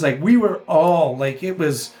 I was like, we were all like, it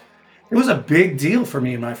was a big deal for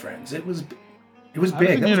me and my friends. It was big. I was That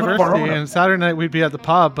in was university, and Saturday night we'd be at the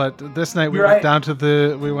pub, but this night we went down to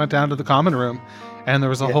the common room, and there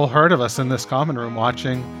was a whole herd of us in this common room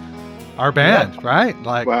watching our band, right?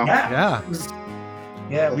 Like, wow.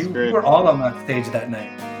 We were all on that stage that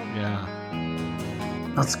night. Yeah.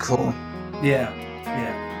 That's cool. Yeah.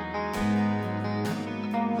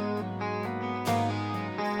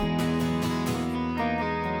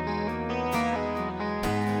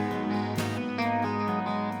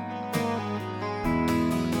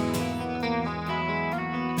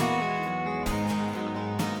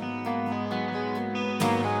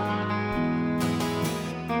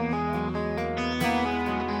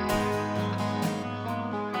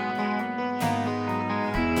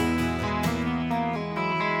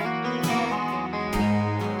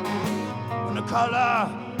 Color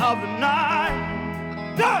of the night,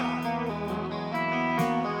 and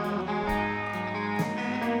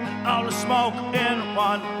all the smoke in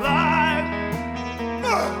one light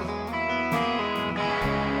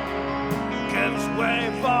gives way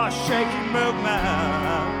for shaky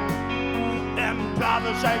movement,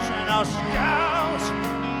 improvisation of skills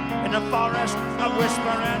in the forest of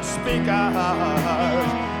whispering speakers.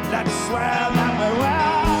 Let's swear that we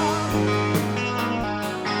will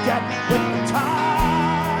get with the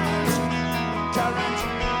times, current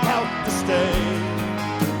help to stay,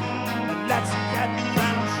 and let's get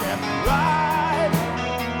friendship right,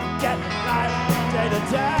 get life day to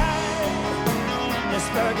day. Yes,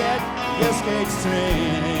 forget your skate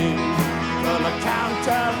stream, full of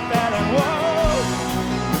counterfeit and woe,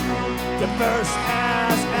 diverse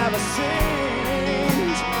as ever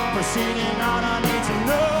seemed, proceeding on a need to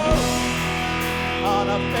know, on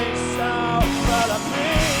a face so full of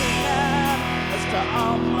meaning as to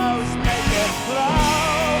almost make it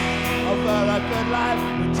flow. Over a good life,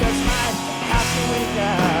 we just might have to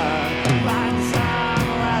weekend, find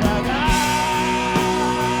somewhere to go.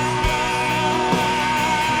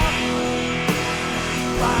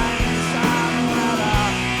 Find somewhere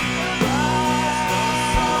to go.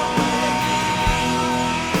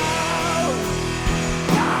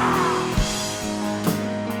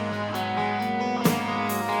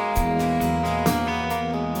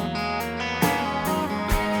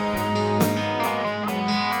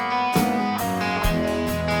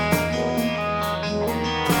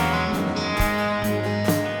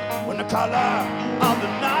 Color of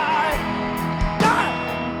the night,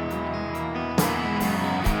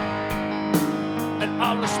 and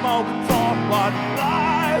all the smoke for one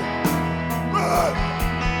life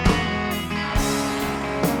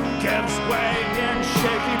gives way in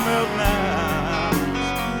shaky movements,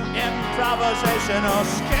 improvisational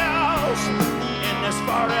skills in this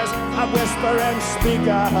forest of whispering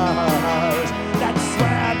speakers. Let's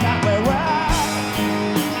swear that we will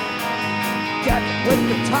get with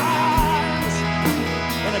the time,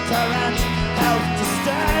 current help to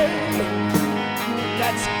stay,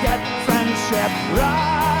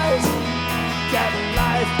 rise, get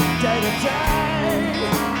life day to day.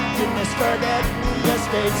 You must forget your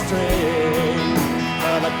state street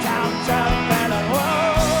for the countdown and a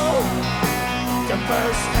woe. The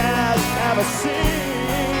first has ever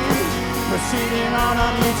seen, proceeding on a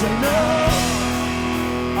need to know.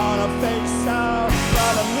 On a face of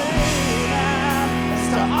what I mean is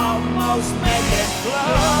to almost make it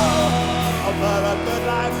glow. Oh, but a good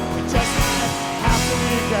life we just might have to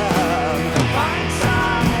begin. Find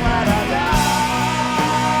somewhere to go.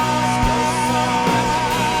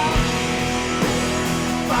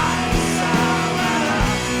 Find somewhere to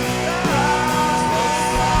go. Find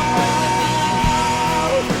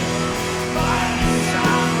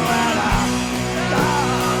somewhere to go.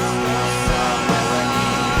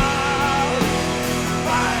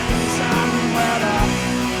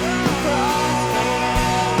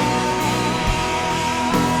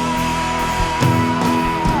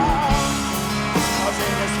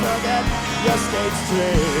 Your state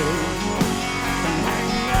street and hang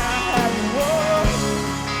your head and walk.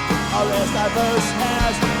 All as diverse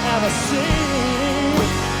as ever seen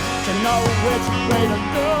to know which way to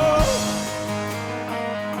go.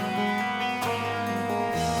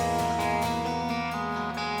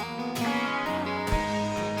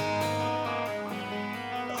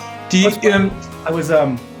 Do you, I was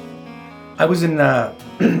in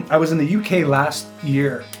I was in the UK last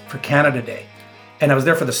year for Canada Day, and I was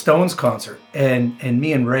there for the Stones concert. And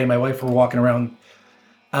me and Ray, my wife, were walking around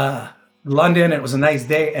London. And it was a nice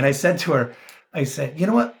day, and I said to her, I said, you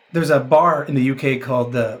know what? There's a bar in the UK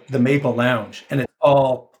called the Maple Lounge, and it's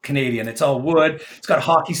all Canadian. It's all wood. It's got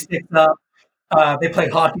hockey sticks up. They play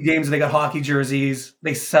hockey games. They got hockey jerseys.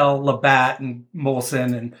 They sell Labatt and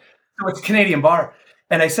Molson, and so it's a Canadian bar.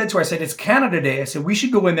 And I said to her, I said, it's Canada Day. I said, we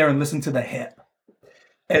should go in there and listen to the Hip.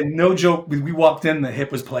 And no joke, we walked in, the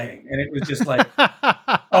Hip was playing. And it was just like,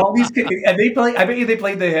 all these kids, and they play, I bet you they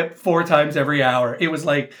played the Hip 4 times every hour. It was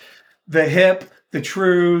like the Hip, the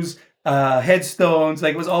Trues, Headstones,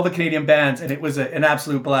 like it was all the Canadian bands. And it was an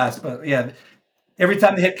absolute blast. But yeah, every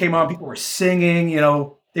time the Hip came on, people were singing, you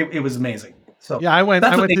know, it was amazing. So yeah, I went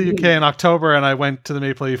to the UK in October, and I went to the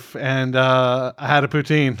Maple Leaf, and I had a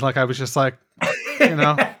poutine. Like I was just like, you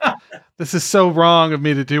know, this is so wrong of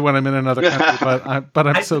me to do when I'm in another country, but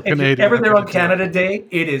I'm so Canadian. If you're ever there on Canada Day,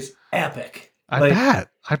 it is epic. I bet.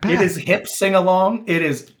 It is Hip sing along. It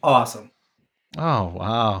is awesome. Oh,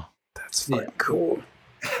 wow. That's fucking cool.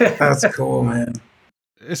 That's cool, man.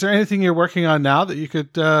 Is there anything you're working on now that you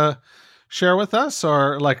could share with us,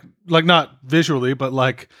 or like not visually, but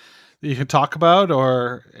like that you can talk about,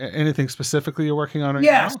 or anything specifically you're working on right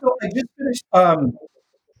now? Yeah, so I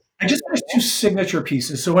just finished 2 signature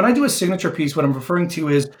pieces. So when I do a signature piece, what I'm referring to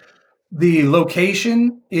is the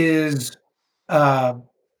location is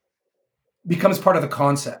becomes part of the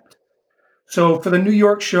concept. So for the New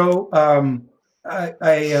York show, I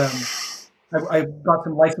got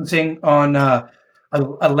some licensing on a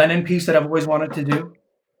Lennon piece that I've always wanted to do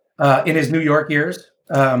in his New York years.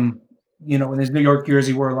 You know, in his New York years,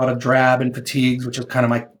 he wore a lot of drab and fatigues, which is kind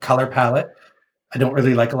of my color palette. I don't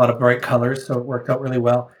really like a lot of bright colors, so it worked out really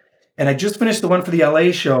well. And I just finished the one for the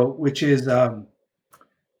LA show, which is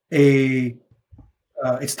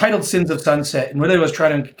it's titled Sins of Sunset. And what I was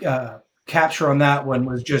trying to capture on that one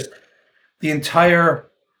was just the entire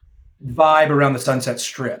vibe around the Sunset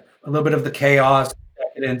Strip. A little bit of the chaos,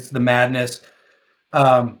 decadence, the madness,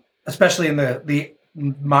 especially in the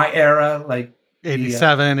my era, like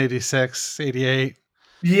 87, 86, 88.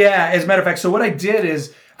 Yeah, as a matter of fact. So what I did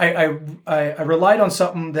is I relied on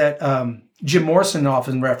something that Jim Morrison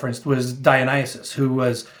often referenced, was Dionysus, who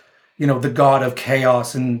was, you know, the god of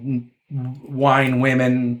chaos and wine,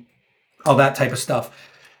 women, all that type of stuff.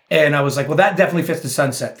 And I was like, well, that definitely fits the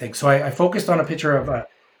sunset thing. So I focused on a picture of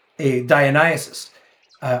a Dionysus.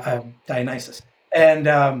 And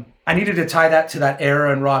I needed to tie that to that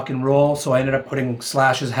era in rock and roll. So I ended up putting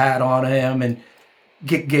Slash's hat on him and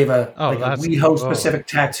gave a WeHo specific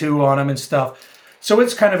tattoo on him and stuff. So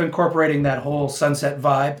it's kind of incorporating that whole sunset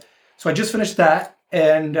vibe. So I just finished that,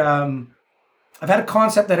 and I've had a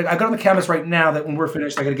concept that I got on the canvas right now that when we're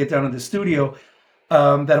finished, I got to get down to the studio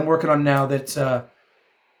that I'm working on now. That's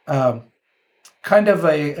kind of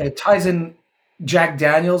a ties in Jack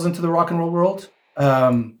Daniels into the rock and roll world.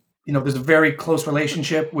 You know, there's a very close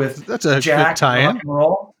relationship with Jack and rock and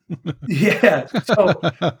roll. Yeah, so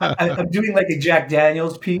I'm doing like a Jack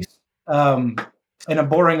Daniels piece, and I'm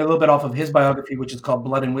borrowing a little bit off of his biography, which is called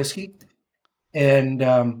Blood and Whiskey. And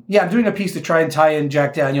I'm doing a piece to try and tie in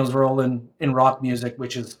Jack Daniels' role in rock music,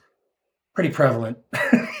 which is pretty prevalent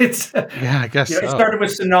It's Yeah, I guess It so. started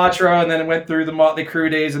with Sinatra, and then it went through the Motley Crue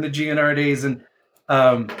days and the GNR days, and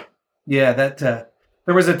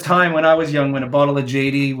there was a time when I was young when a bottle of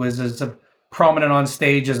JD was as prominent on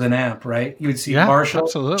stage as an amp. Right? You would see Marshall,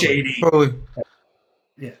 absolutely. JD. Totally.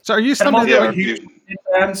 Yeah. So are you And I'm somebody also that a huge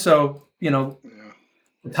fan, so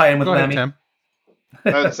tie in with Go ahead, Lemmy. Tim.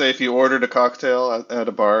 I'd say if you ordered a cocktail at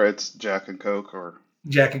a bar, it's Jack and Coke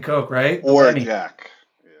Jack and Coke, right? or Lemmy. Jack.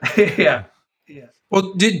 Yeah.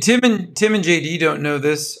 Well, Tim and JD don't know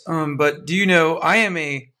this, but do you know I am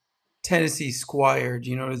a Tennessee Squire? Do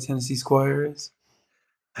you know what a Tennessee Squire is?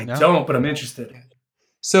 I don't, but I'm interested.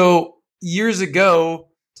 So years ago,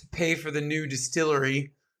 to pay for the new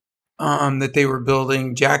distillery that they were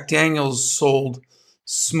building, Jack Daniels sold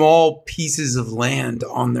small pieces of land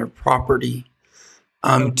on their property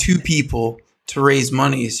to people to raise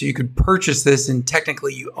money. So you could purchase this, and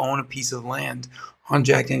technically you own a piece of land on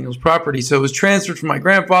Jack Daniels property. So it was transferred from my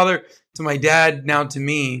grandfather to my dad, now to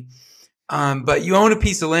me. But you own a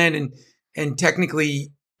piece of land, and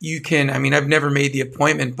technically you can, I mean, I've never made the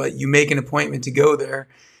appointment, but you make an appointment to go there,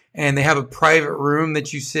 and they have a private room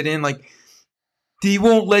that you sit in. Like, they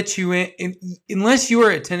won't let you in unless you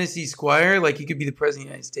are a Tennessee Squire, like you could be the president of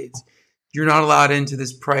the United States. You're not allowed into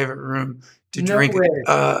this private room to drink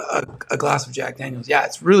a glass of Jack Daniels. Yeah,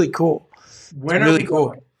 it's really cool. When are we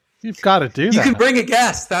going? You've got to do that. You can bring a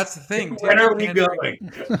guest. That's the thing. When are we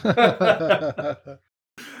going?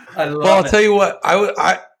 I love I'll tell you what.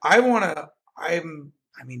 I want to. I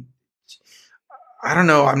mean, I don't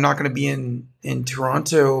know. I'm not going to be in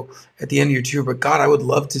Toronto at the end of your tour, but God, I would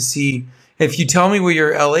love to see. If you tell me what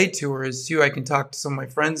your LA tour is too, I can talk to some of my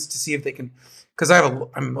friends to see if they can. Because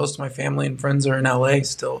most of my family and friends are in LA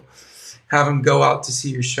still. Have them go out to see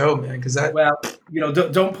your show, man. Because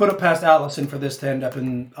don't put it past Allison for this to end up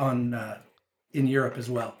in Europe as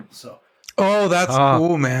well. So. Oh, that's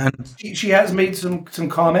cool, man. She has made some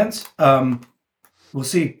comments. We'll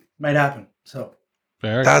see. Might happen. So.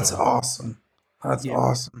 That's cool. Awesome. That's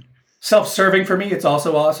awesome. Self-serving for me, it's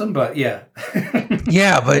also awesome. But yeah.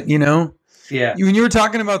 Yeah, but yeah. When you were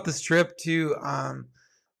talking about this trip too,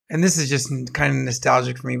 and this is just kind of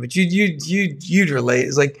nostalgic for me, but you'd relate.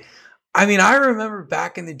 It's like, I mean, I remember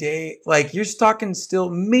back in the day, like you're talking still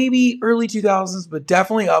maybe early 2000s, but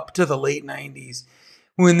definitely up to the late 90s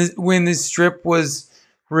when the strip was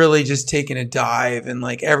really just taking a dive and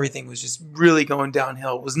like everything was just really going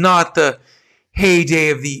downhill. It was not the heyday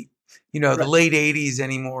of the the late 80s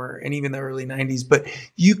anymore, and even the early 90s, but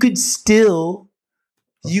you could still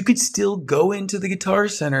go into the Guitar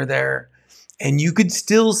Center there, and you could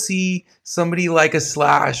still see somebody like a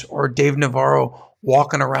Slash or Dave Navarro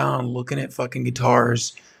walking around looking at fucking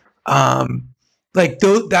guitars.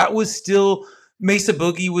 That was still, Mesa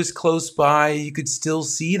Boogie was close by. You could still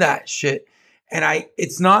see that shit. And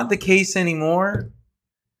it's not the case anymore,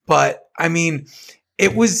 but I mean,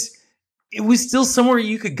 it was still somewhere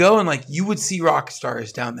you could go and like you would see rock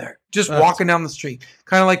stars down there just walking down the street.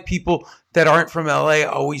 Kind of like people that aren't from LA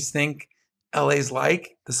always think LA's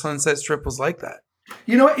like the Sunset Strip was like that.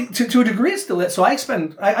 To a degree it's still it. So I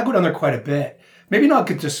go down there quite a bit. Maybe not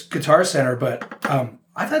just Guitar Center, but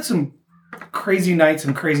I've had some crazy nights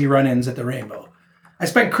and crazy run-ins at the Rainbow. I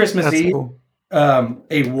spent Christmas Eve, cool.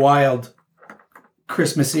 A wild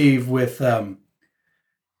Christmas Eve with I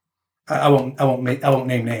won't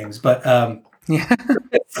name names, but yeah.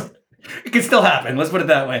 It can still happen. Let's put it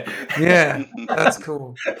that way. Yeah, that's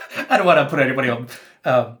cool. I don't want to put anybody on.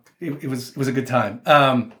 It was a good time.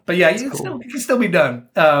 But yeah, it can still be done.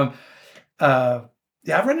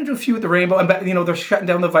 Yeah, I've run into a few at the Rainbow, and they're shutting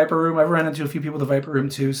down the Viper Room. I've run into a few people at the Viper Room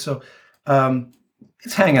too. So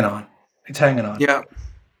it's hanging on. Yeah,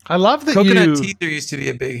 I love that. Coconut Teether used to be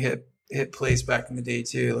a big hit place back in the day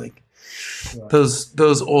too. Like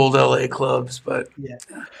those old LA clubs, but yeah,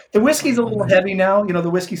 the whiskey's a little heavy now. The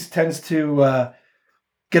whiskey tends to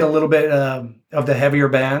get a little bit of the heavier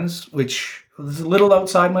bands, which is a little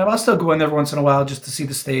outside my. I'll still go in there every once in a while just to see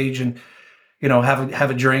the stage and have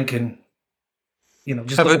a drink and.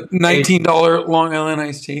 Just have a $19 Long Island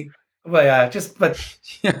iced tea. Well, yeah,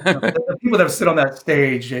 the people that sit on that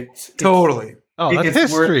stage, it's totally. That's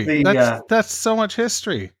history. That's so much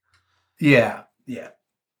history. Yeah.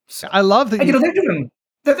 So, I love that.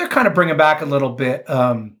 They're kind of bringing back a little bit.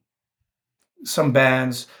 Some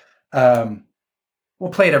bands will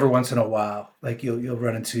play it every once in a while. Like you'll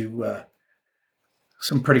run into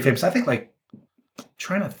some pretty famous. I think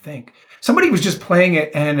trying to think. Somebody was just playing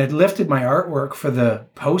it and it lifted my artwork for the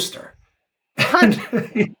poster.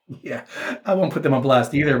 And, yeah, I won't put them on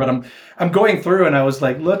blast either, but I'm going through and I was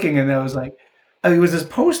like looking and I was like, it was this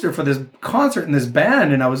poster for this concert in this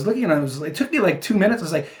band, and I was looking, and it took me like 2 minutes. I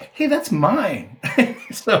was like, hey, that's mine.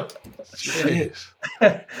 So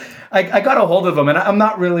I got a hold of him, and I'm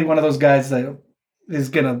not really one of those guys that is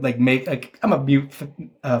gonna like I'm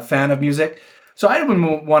a fan of music, so I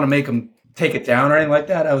didn't want to make him take it down or anything like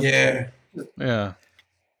that. I was Yeah.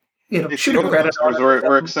 Shoot a credit on it.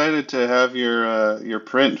 We're excited to have your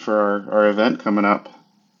print for our event coming up.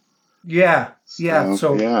 Yeah.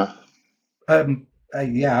 So yeah.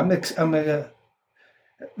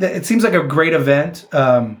 It seems like a great event.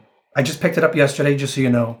 I just picked it up yesterday, just so you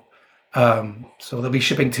know. So they'll be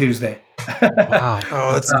shipping Tuesday. Wow.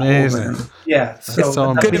 Oh, that's amazing. Cool, yeah. So it's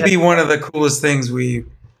going to be one of the coolest things we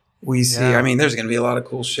see. Yeah. I mean, there's going to be a lot of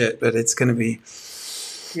cool shit, but it's going to be.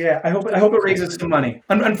 Yeah, I hope it raises some money.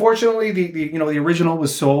 Unfortunately, the original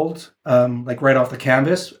was sold like right off the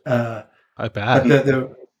canvas. I bet. But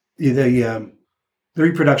the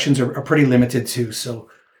reproductions are pretty limited too, so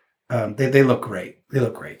they look great. They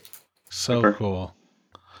look great. So cool.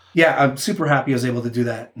 Yeah, I'm super happy I was able to do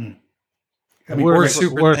that. And, I mean, we're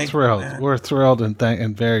thankful, thrilled. man. We're thrilled and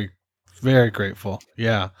very, very grateful.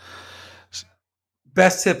 Yeah.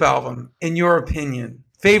 Best hip album, in your opinion.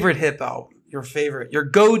 Favorite hip album. Your favorite. Your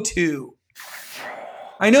go-to.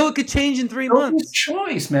 I know it could change in 3 months.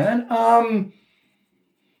 Choice, man.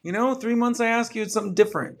 3 months I ask you, it's something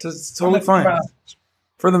different. It's totally fine.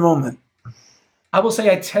 For the moment. I will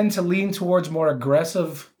say I tend to lean towards more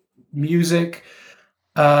aggressive music.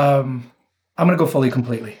 I'm going to go fully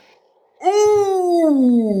completely.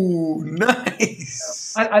 Ooh,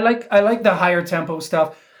 nice. I like the higher tempo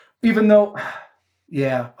stuff, even though,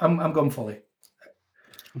 I'm going fully.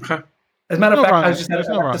 Okay. As a matter of fact, I was just at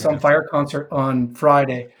this on Fire concert on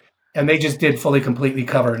Friday, and they just did fully completely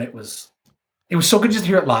cover, and it was so good just to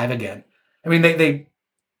hear it live again. I mean, they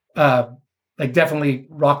definitely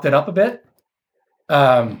rocked it up a bit.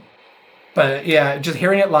 But yeah, just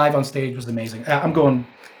hearing it live on stage was amazing. I'm going,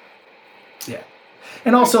 yeah.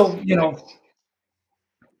 And also,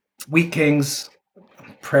 Wheat Kings,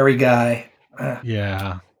 Prairie Guy.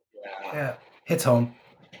 Yeah, hits home.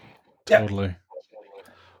 Totally. Yeah.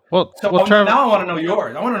 Well, Trevor, now I want to know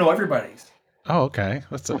yours. I want to know everybody's. Oh, okay.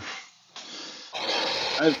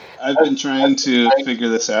 I've been trying to figure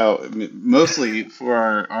this out, mostly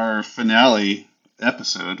for our finale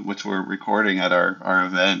episode, which we're recording at our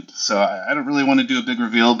event. So I don't really want to do a big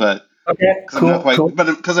reveal, but okay, cool. But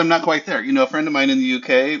because I'm not quite there. A friend of mine in the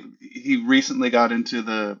UK, he recently got into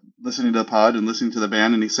listening to the pod and listening to the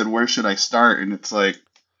band, and he said, "Where should I start?" And it's like,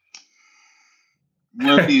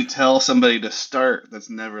 where do you tell somebody to start that's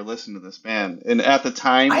never listened to this band? And at the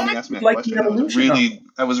time when he asked me that question,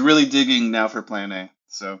 I was really digging Now for Plan A.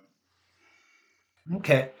 So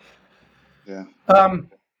okay, yeah.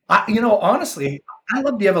 Honestly, I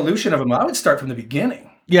love the evolution of them. I would start from the beginning.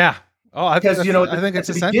 Yeah. Oh, I think at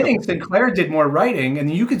the beginning, Sinclair did more writing, and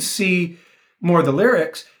you could see more of the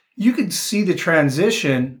lyrics. You could see the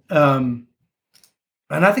transition, and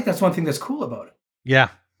I think that's one thing that's cool about it. Yeah.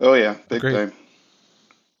 Oh yeah, big time.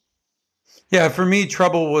 Yeah, for me,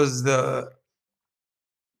 Trouble was I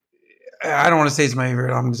don't want to say it's my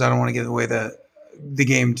favorite album because I don't want to give away the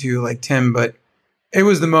game to like Tim, but it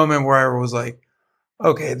was the moment where I was like,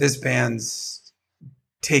 okay, this band's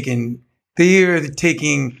taking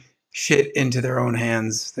shit into their own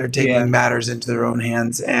hands. They're taking matters into their own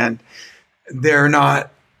hands, and they're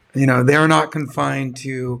not confined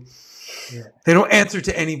to, they don't answer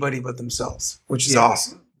to anybody but themselves, which is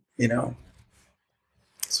awesome,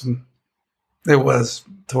 So it was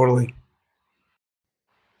totally.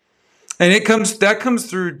 And that comes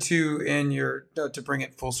through too in your, to bring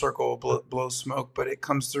it full circle, blow smoke, but it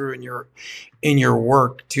comes through in your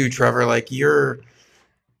work too, Trevor. Like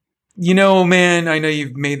man, I know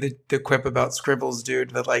you've made the quip about scribbles,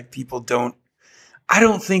 dude, that like I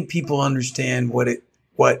don't think people understand what it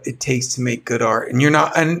takes to make good art. And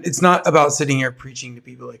it's not about sitting here preaching to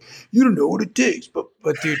people like, you don't know what it takes, but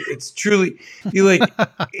dude, it's truly,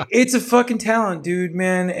 it's a fucking talent, dude,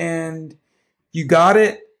 man. And you got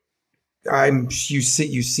it. You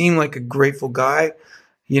seem like a grateful guy,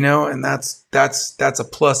 and that's a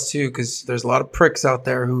plus too, because there's a lot of pricks out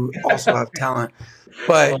there who also have talent.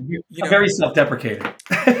 But I'm very self-deprecating.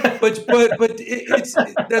 but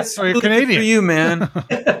that's really good for you, man.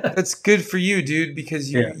 That's good for you, dude,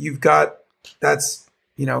 because you've got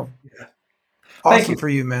awesome for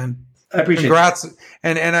you, man. I appreciate Congrats.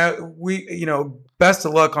 And best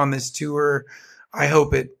of luck on this tour. I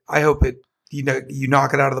hope it you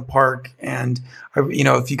knock it out of the park. And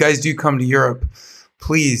if you guys do come to Europe,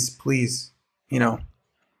 please, let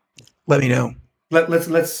me know.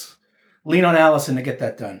 Let's lean on Allison to get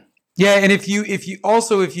that done. Yeah, and if you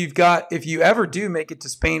ever do make it to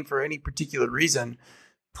Spain for any particular reason,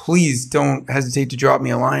 please don't hesitate to drop me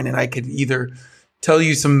a line, and I could either tell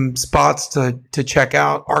you some spots to check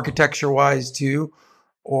out architecture wise too,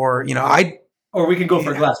 or or we can go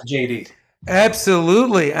for a glass of JD.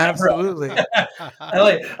 Absolutely. I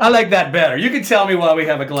like that better. You can tell me while we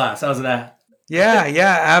have a glass. How's that?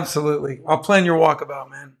 Yeah, absolutely. I'll plan your walkabout,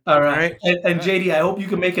 man. All right. And JD, I hope you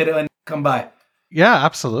can make it and come by. Yeah,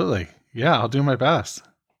 absolutely. Yeah, I'll do my best.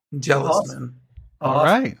 I'm jealous, man. All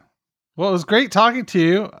right. Well, it was great talking to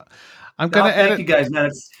you. I'm gonna edit. Thank you guys,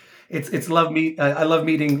 man. It's love me. I love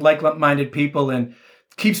meeting like-minded people, and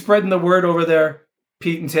keep spreading the word over there,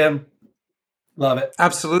 Pete and Tim. Love it.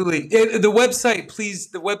 Absolutely. The website, please.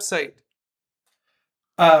 The website.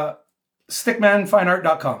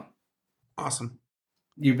 Stickmanfineart.com. Awesome.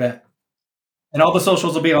 You bet. And all the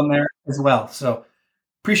socials will be on there as well. So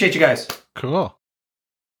appreciate you guys. Cool.